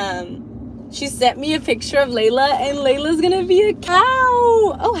 She sent me a picture of Layla, and Layla's gonna be a cow.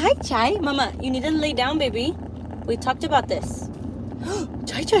 Oh, hi, Chai. Mama, you need to lay down, baby. We talked about this.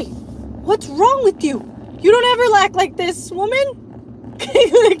 Chai Chai, what's wrong with you? You don't ever act like this, woman.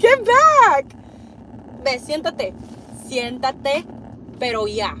 Get back. Ve, siéntate. Siéntate, pero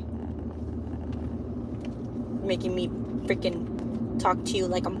ya. Making me freaking talk to you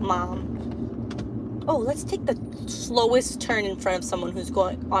like a mom. Oh, let's take the slowest turn in front of someone who's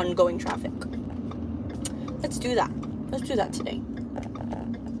going ongoing traffic. Let's do that. Let's do that today.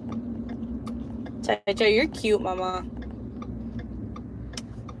 Chai, you're cute, mama.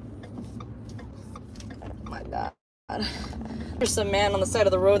 Oh my God. There's some man on the side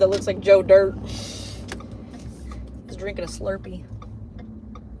of the road that looks like Joe Dirt. He's drinking a Slurpee.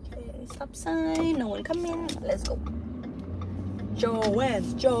 Okay, stop sign. No one coming. Let's go.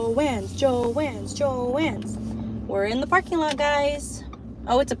 Joann's, Joann's, Joann's, Joann's. We're in the parking lot, guys.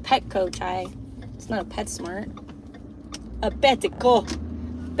 Oh, it's a Petco, Chai. It's not a PetSmart. A Petco.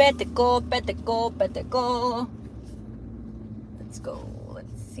 Petco, Petco, Petco. Let's go.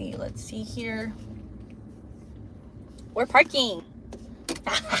 Let's see here. We're parking.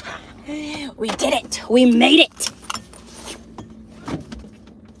 We did it. We made it.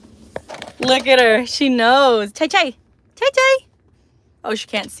 Look at her. She knows. Chai Chai. Chai Chai. Oh, she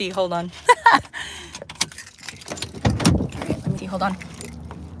can't see. Hold on. All right, let me see. Hold on.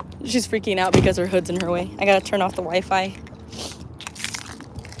 She's freaking out because her hood's in her way. I gotta turn off the Wi-Fi.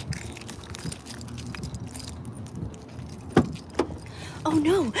 Oh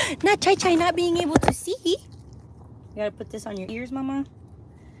no, not Chai Chai not being able to see. You gotta put this on your ears, mama.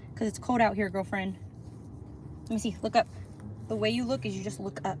 Because it's cold out here, girlfriend. Let me see. Look up. The way you look is you just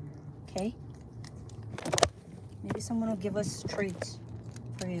look up. Okay? Maybe someone will give us treats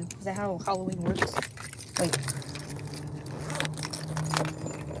for you. Is that how Halloween works? Wait.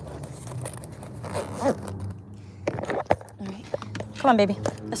 Alright. Come on, baby.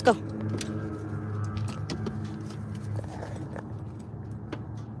 Let's go.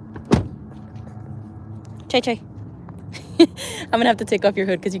 Chai Chai. I'm gonna have to take off your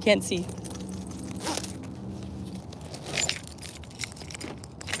hood because you can't see.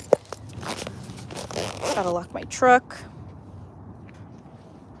 Gotta lock my truck.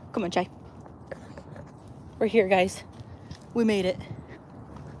 Come on, Chai. We're here, guys. We made it.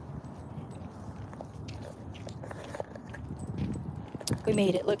 We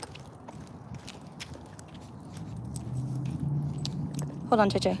made it, look. Hold on,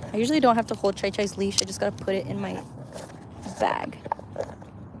 Chai Chai. I usually don't have to hold Chai Chai's leash. I just gotta put it in my bag.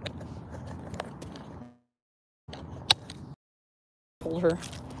 Hold her.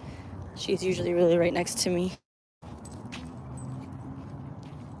 She's usually really right next to me.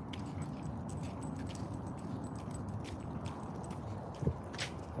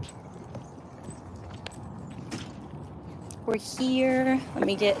 We're here. Let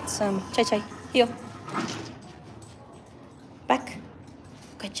me get some Chai Chai. Heel. Back.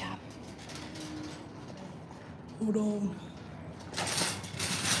 Good job. Hold on.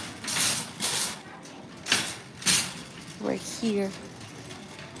 We're here.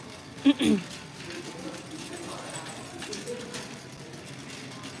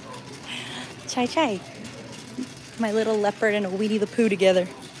 Chai Chai. My little leopard and a Weedy the Pooh together.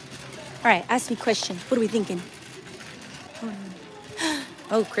 All right, ask me a question. What are we thinking?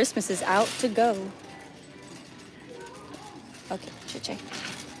 Oh, Christmas is out to go. Okay, Chai Chai.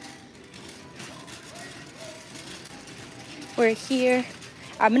 We're here.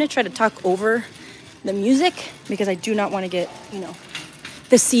 I'm gonna try to talk over the music because I do not want to get, you know,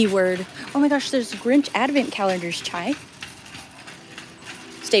 the C word. Oh my gosh, there's Grinch advent calendars, Chai.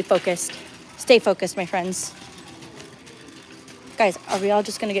 Stay focused. Stay focused, my friends. Guys, are we all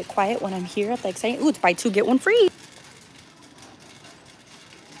just gonna get quiet when I'm here at the exciting? Ooh, it's buy two, get one free.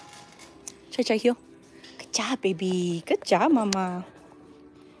 Chai Chai heel. Good job, baby. Good job, mama.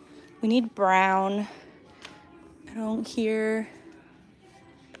 We need brown. I don't hear.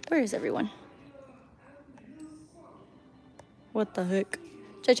 Where is everyone? What the heck?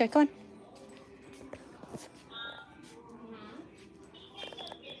 Chai Chai, come on.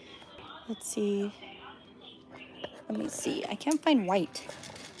 Let's see. Let me see. I can't find white.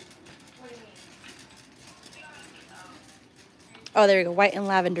 Oh, there we go. White and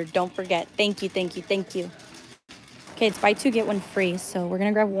lavender. Don't forget. Thank you, thank you, thank you. Okay, it's buy two, get one free. So we're going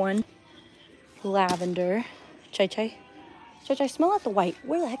to grab one lavender. Chai Chai. Chai Chai, smell out the white.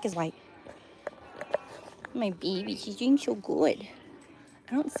 Where the heck is white? My baby, she's doing so good.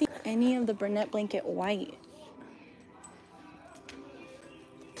 I don't see any of the Bernette blanket white.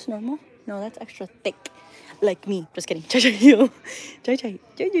 It's normal? No, that's extra thick. like me. Just kidding. Chai Chai, you. Chai Chai.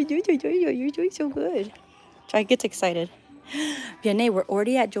 You're doing so good. Chai gets excited. Vianney, we're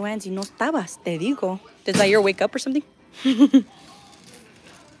already at Joann's. Y no estabas, te digo. Did Zaire wake up or something? You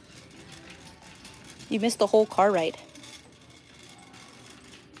missed the whole car ride.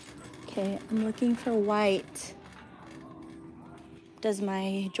 Okay, I'm looking for white. Does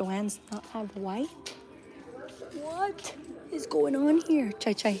my Joann's not have white? What is going on here?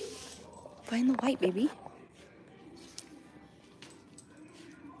 Chai Chai. Find the white, baby.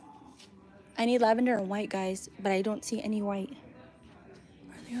 I need lavender and white, guys, but I don't see any white.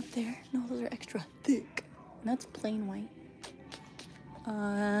 Are they up there? No, those are extra thick. And that's plain white.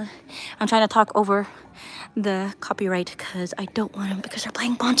 I'm trying to talk over the copyright because I don't want them because they're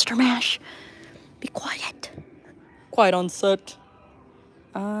playing Monster Mash. Be quiet. Quiet on set.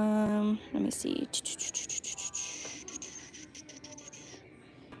 Let me see.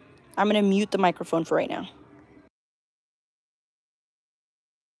 I'm gonna mute the microphone for right now.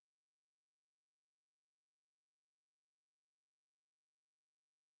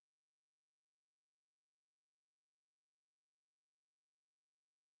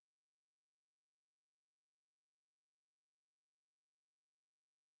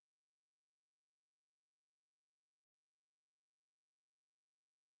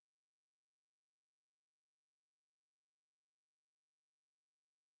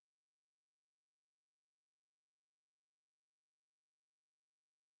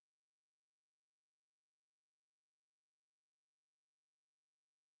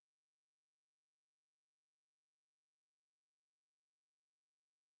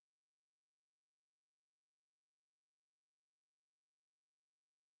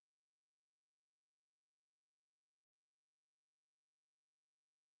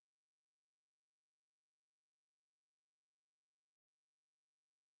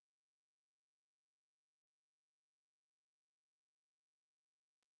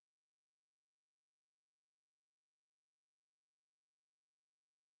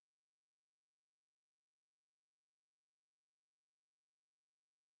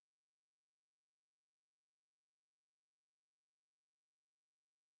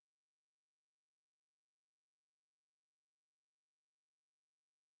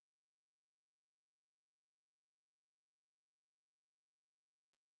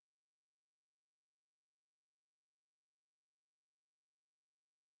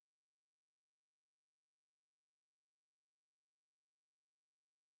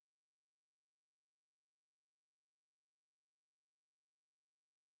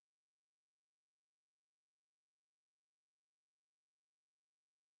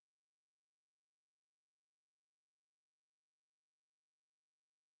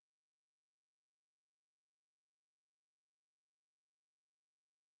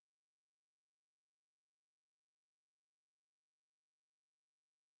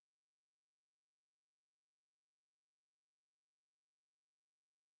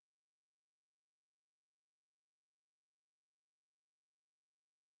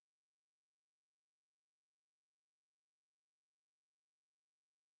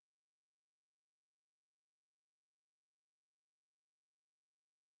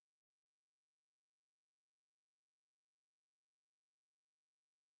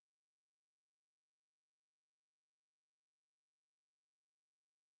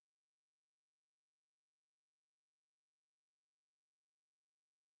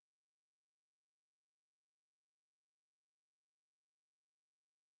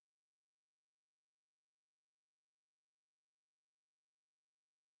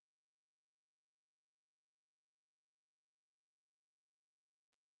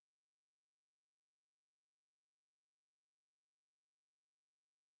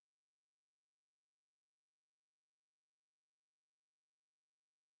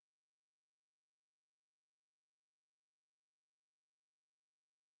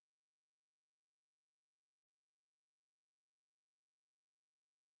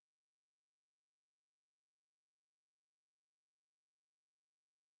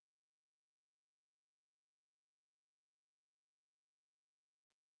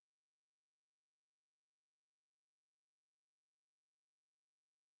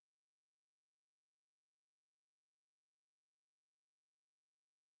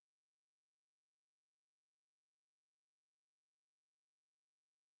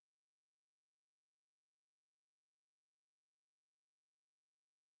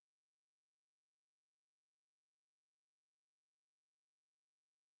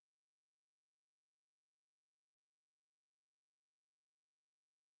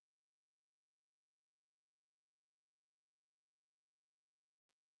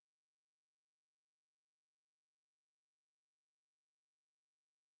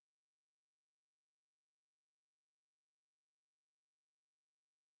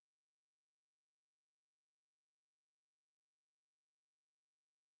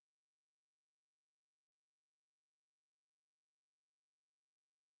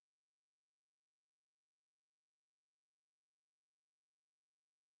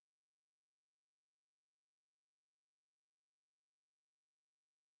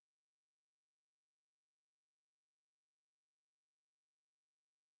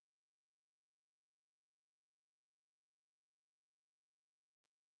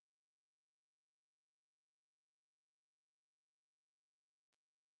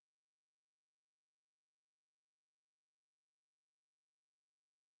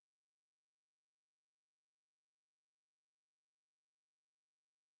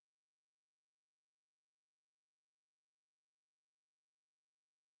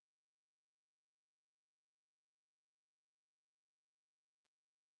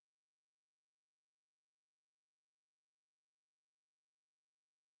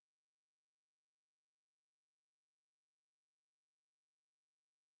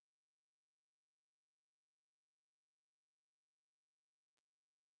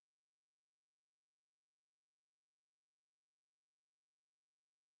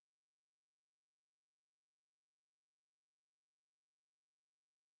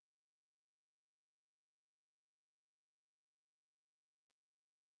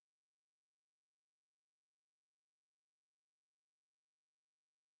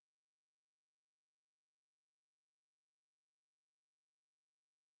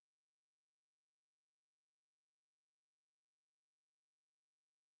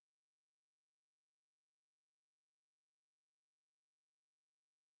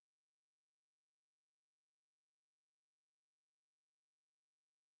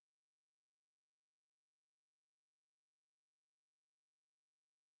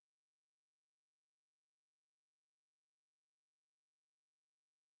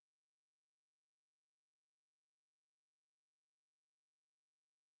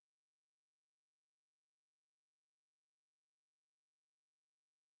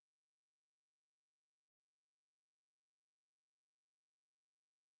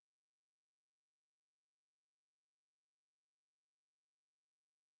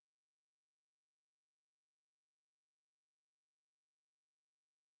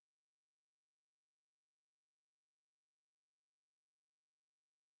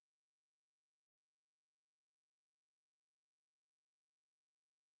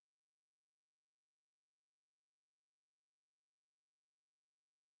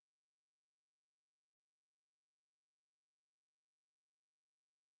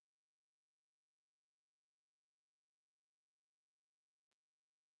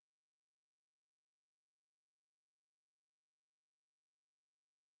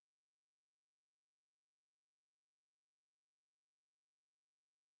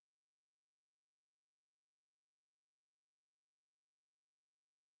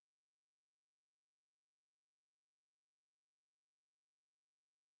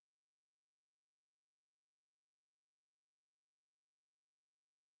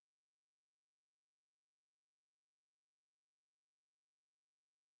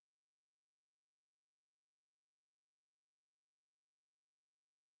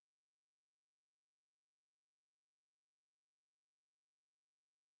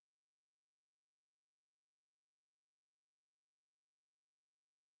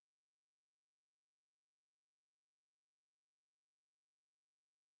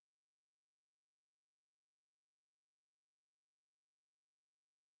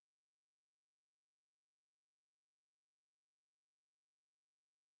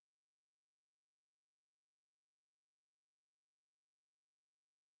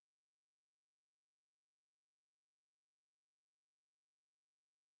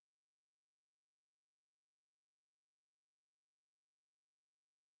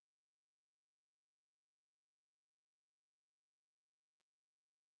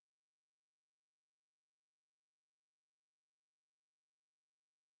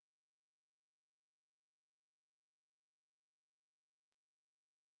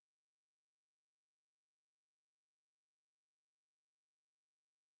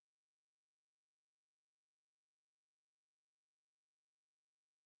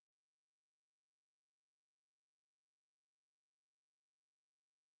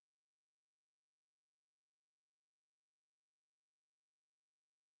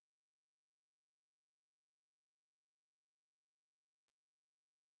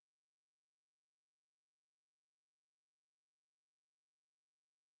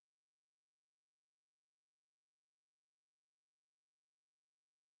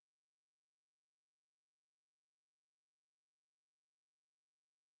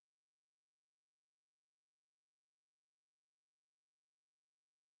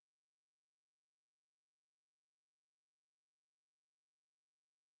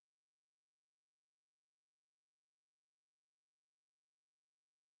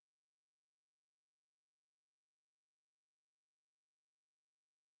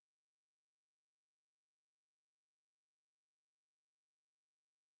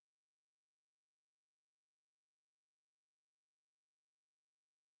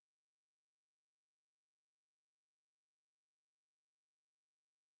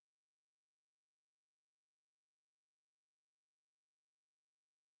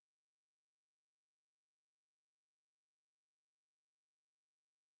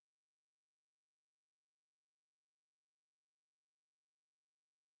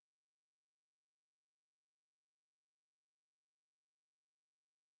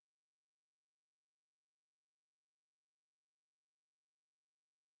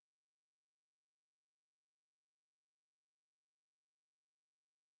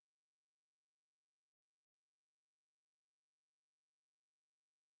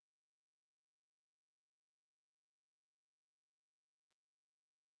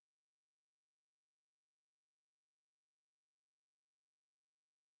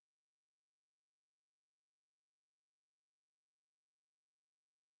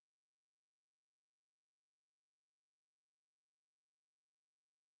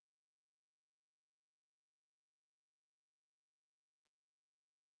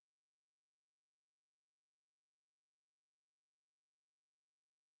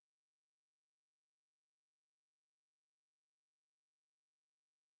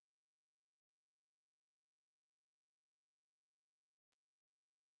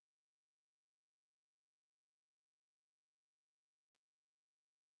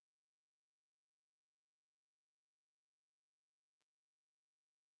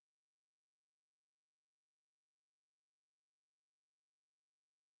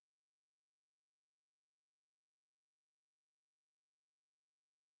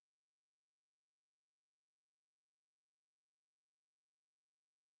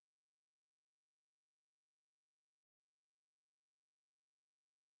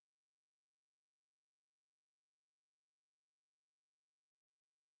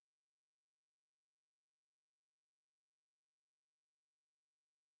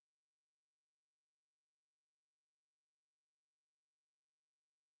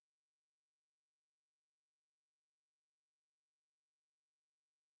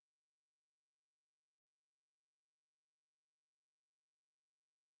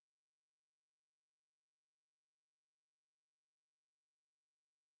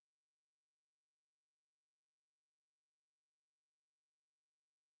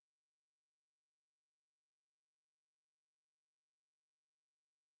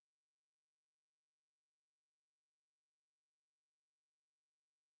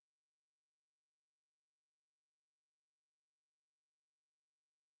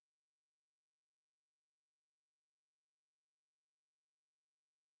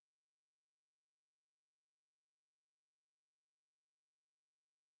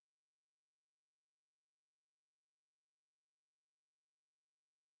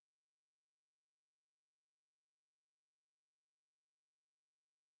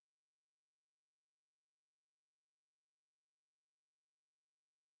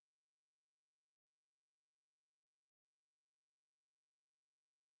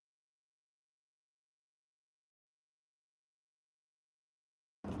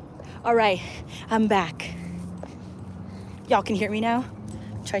 All right, I'm back. Y'all can hear me now?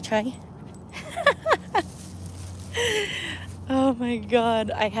 Try. Oh my God.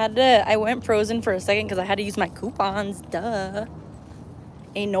 I went frozen for a second because I had to use my coupons, duh.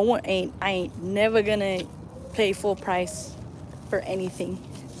 I ain't never gonna pay full price for anything.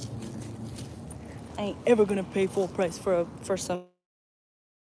 I ain't ever gonna pay full price for some.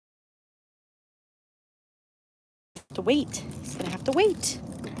 To wait. It's gonna have to wait.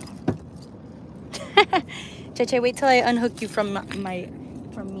 Che, wait till I unhook you from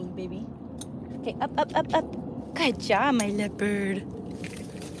me, baby. Okay, up. Good job, my leopard.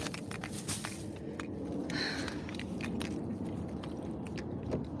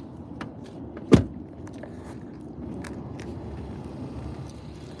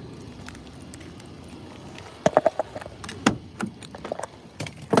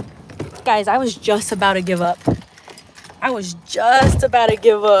 Guys, I was just about to give up.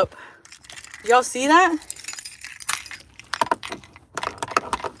 Y'all see that?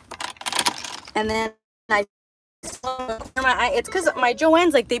 And then it's because my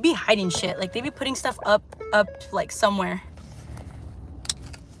Joanne's like, they be hiding shit. Like, they be putting stuff up like somewhere.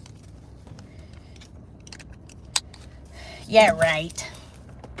 Yeah, right.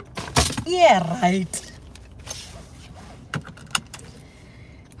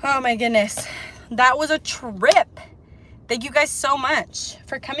 Oh my goodness. That was a trip. Thank you guys so much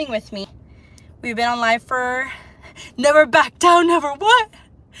for coming with me. We've been on live for never back down, never what?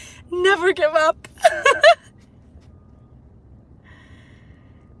 Never give up.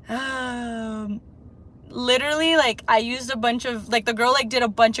 Literally, like, I used a bunch of, like, the girl like did a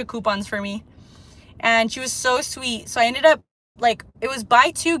bunch of coupons for me and she was so sweet. So I ended up, like, it was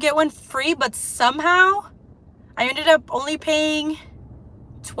buy two get one free, but somehow I ended up only paying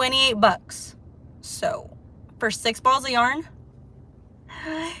 28 bucks. So for 6 balls of yarn,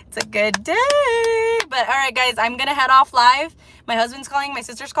 it's a good day. But all right, guys, I'm gonna head off live. My husband's calling, my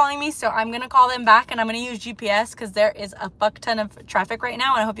sister's calling me, so I'm gonna call them back and I'm gonna use GPS because there is a fuck ton of traffic right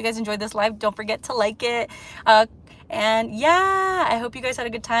now. And I hope you guys enjoyed this live. Don't forget to like it. And yeah, I hope you guys had a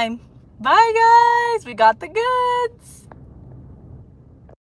good time. Bye, guys. We got the goods.